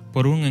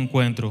 por un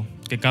encuentro,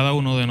 que cada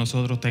uno de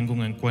nosotros tenga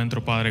un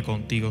encuentro, Padre,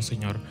 contigo,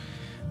 Señor.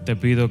 Te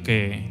pido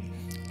que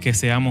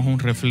seamos un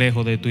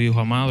reflejo de tu Hijo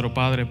amado,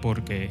 Padre,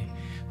 porque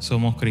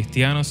somos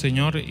cristianos,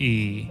 Señor,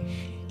 y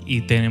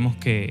tenemos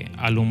que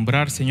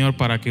alumbrar, Señor,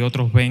 para que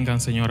otros vengan,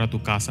 Señor, a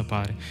tu casa,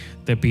 Padre.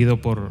 Te pido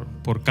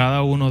por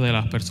cada una de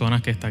las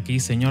personas que está aquí,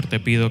 Señor,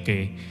 te pido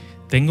que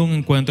tenga un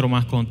encuentro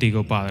más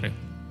contigo, Padre.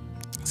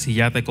 Si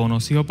ya te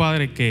conoció,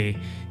 Padre,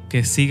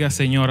 que siga,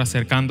 Señor,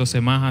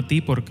 acercándose más a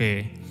ti,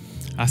 porque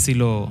así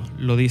lo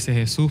dice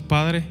Jesús,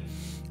 Padre,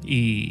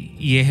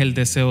 y es el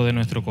deseo de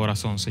nuestro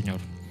corazón, Señor.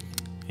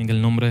 En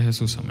el nombre de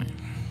Jesús, amén.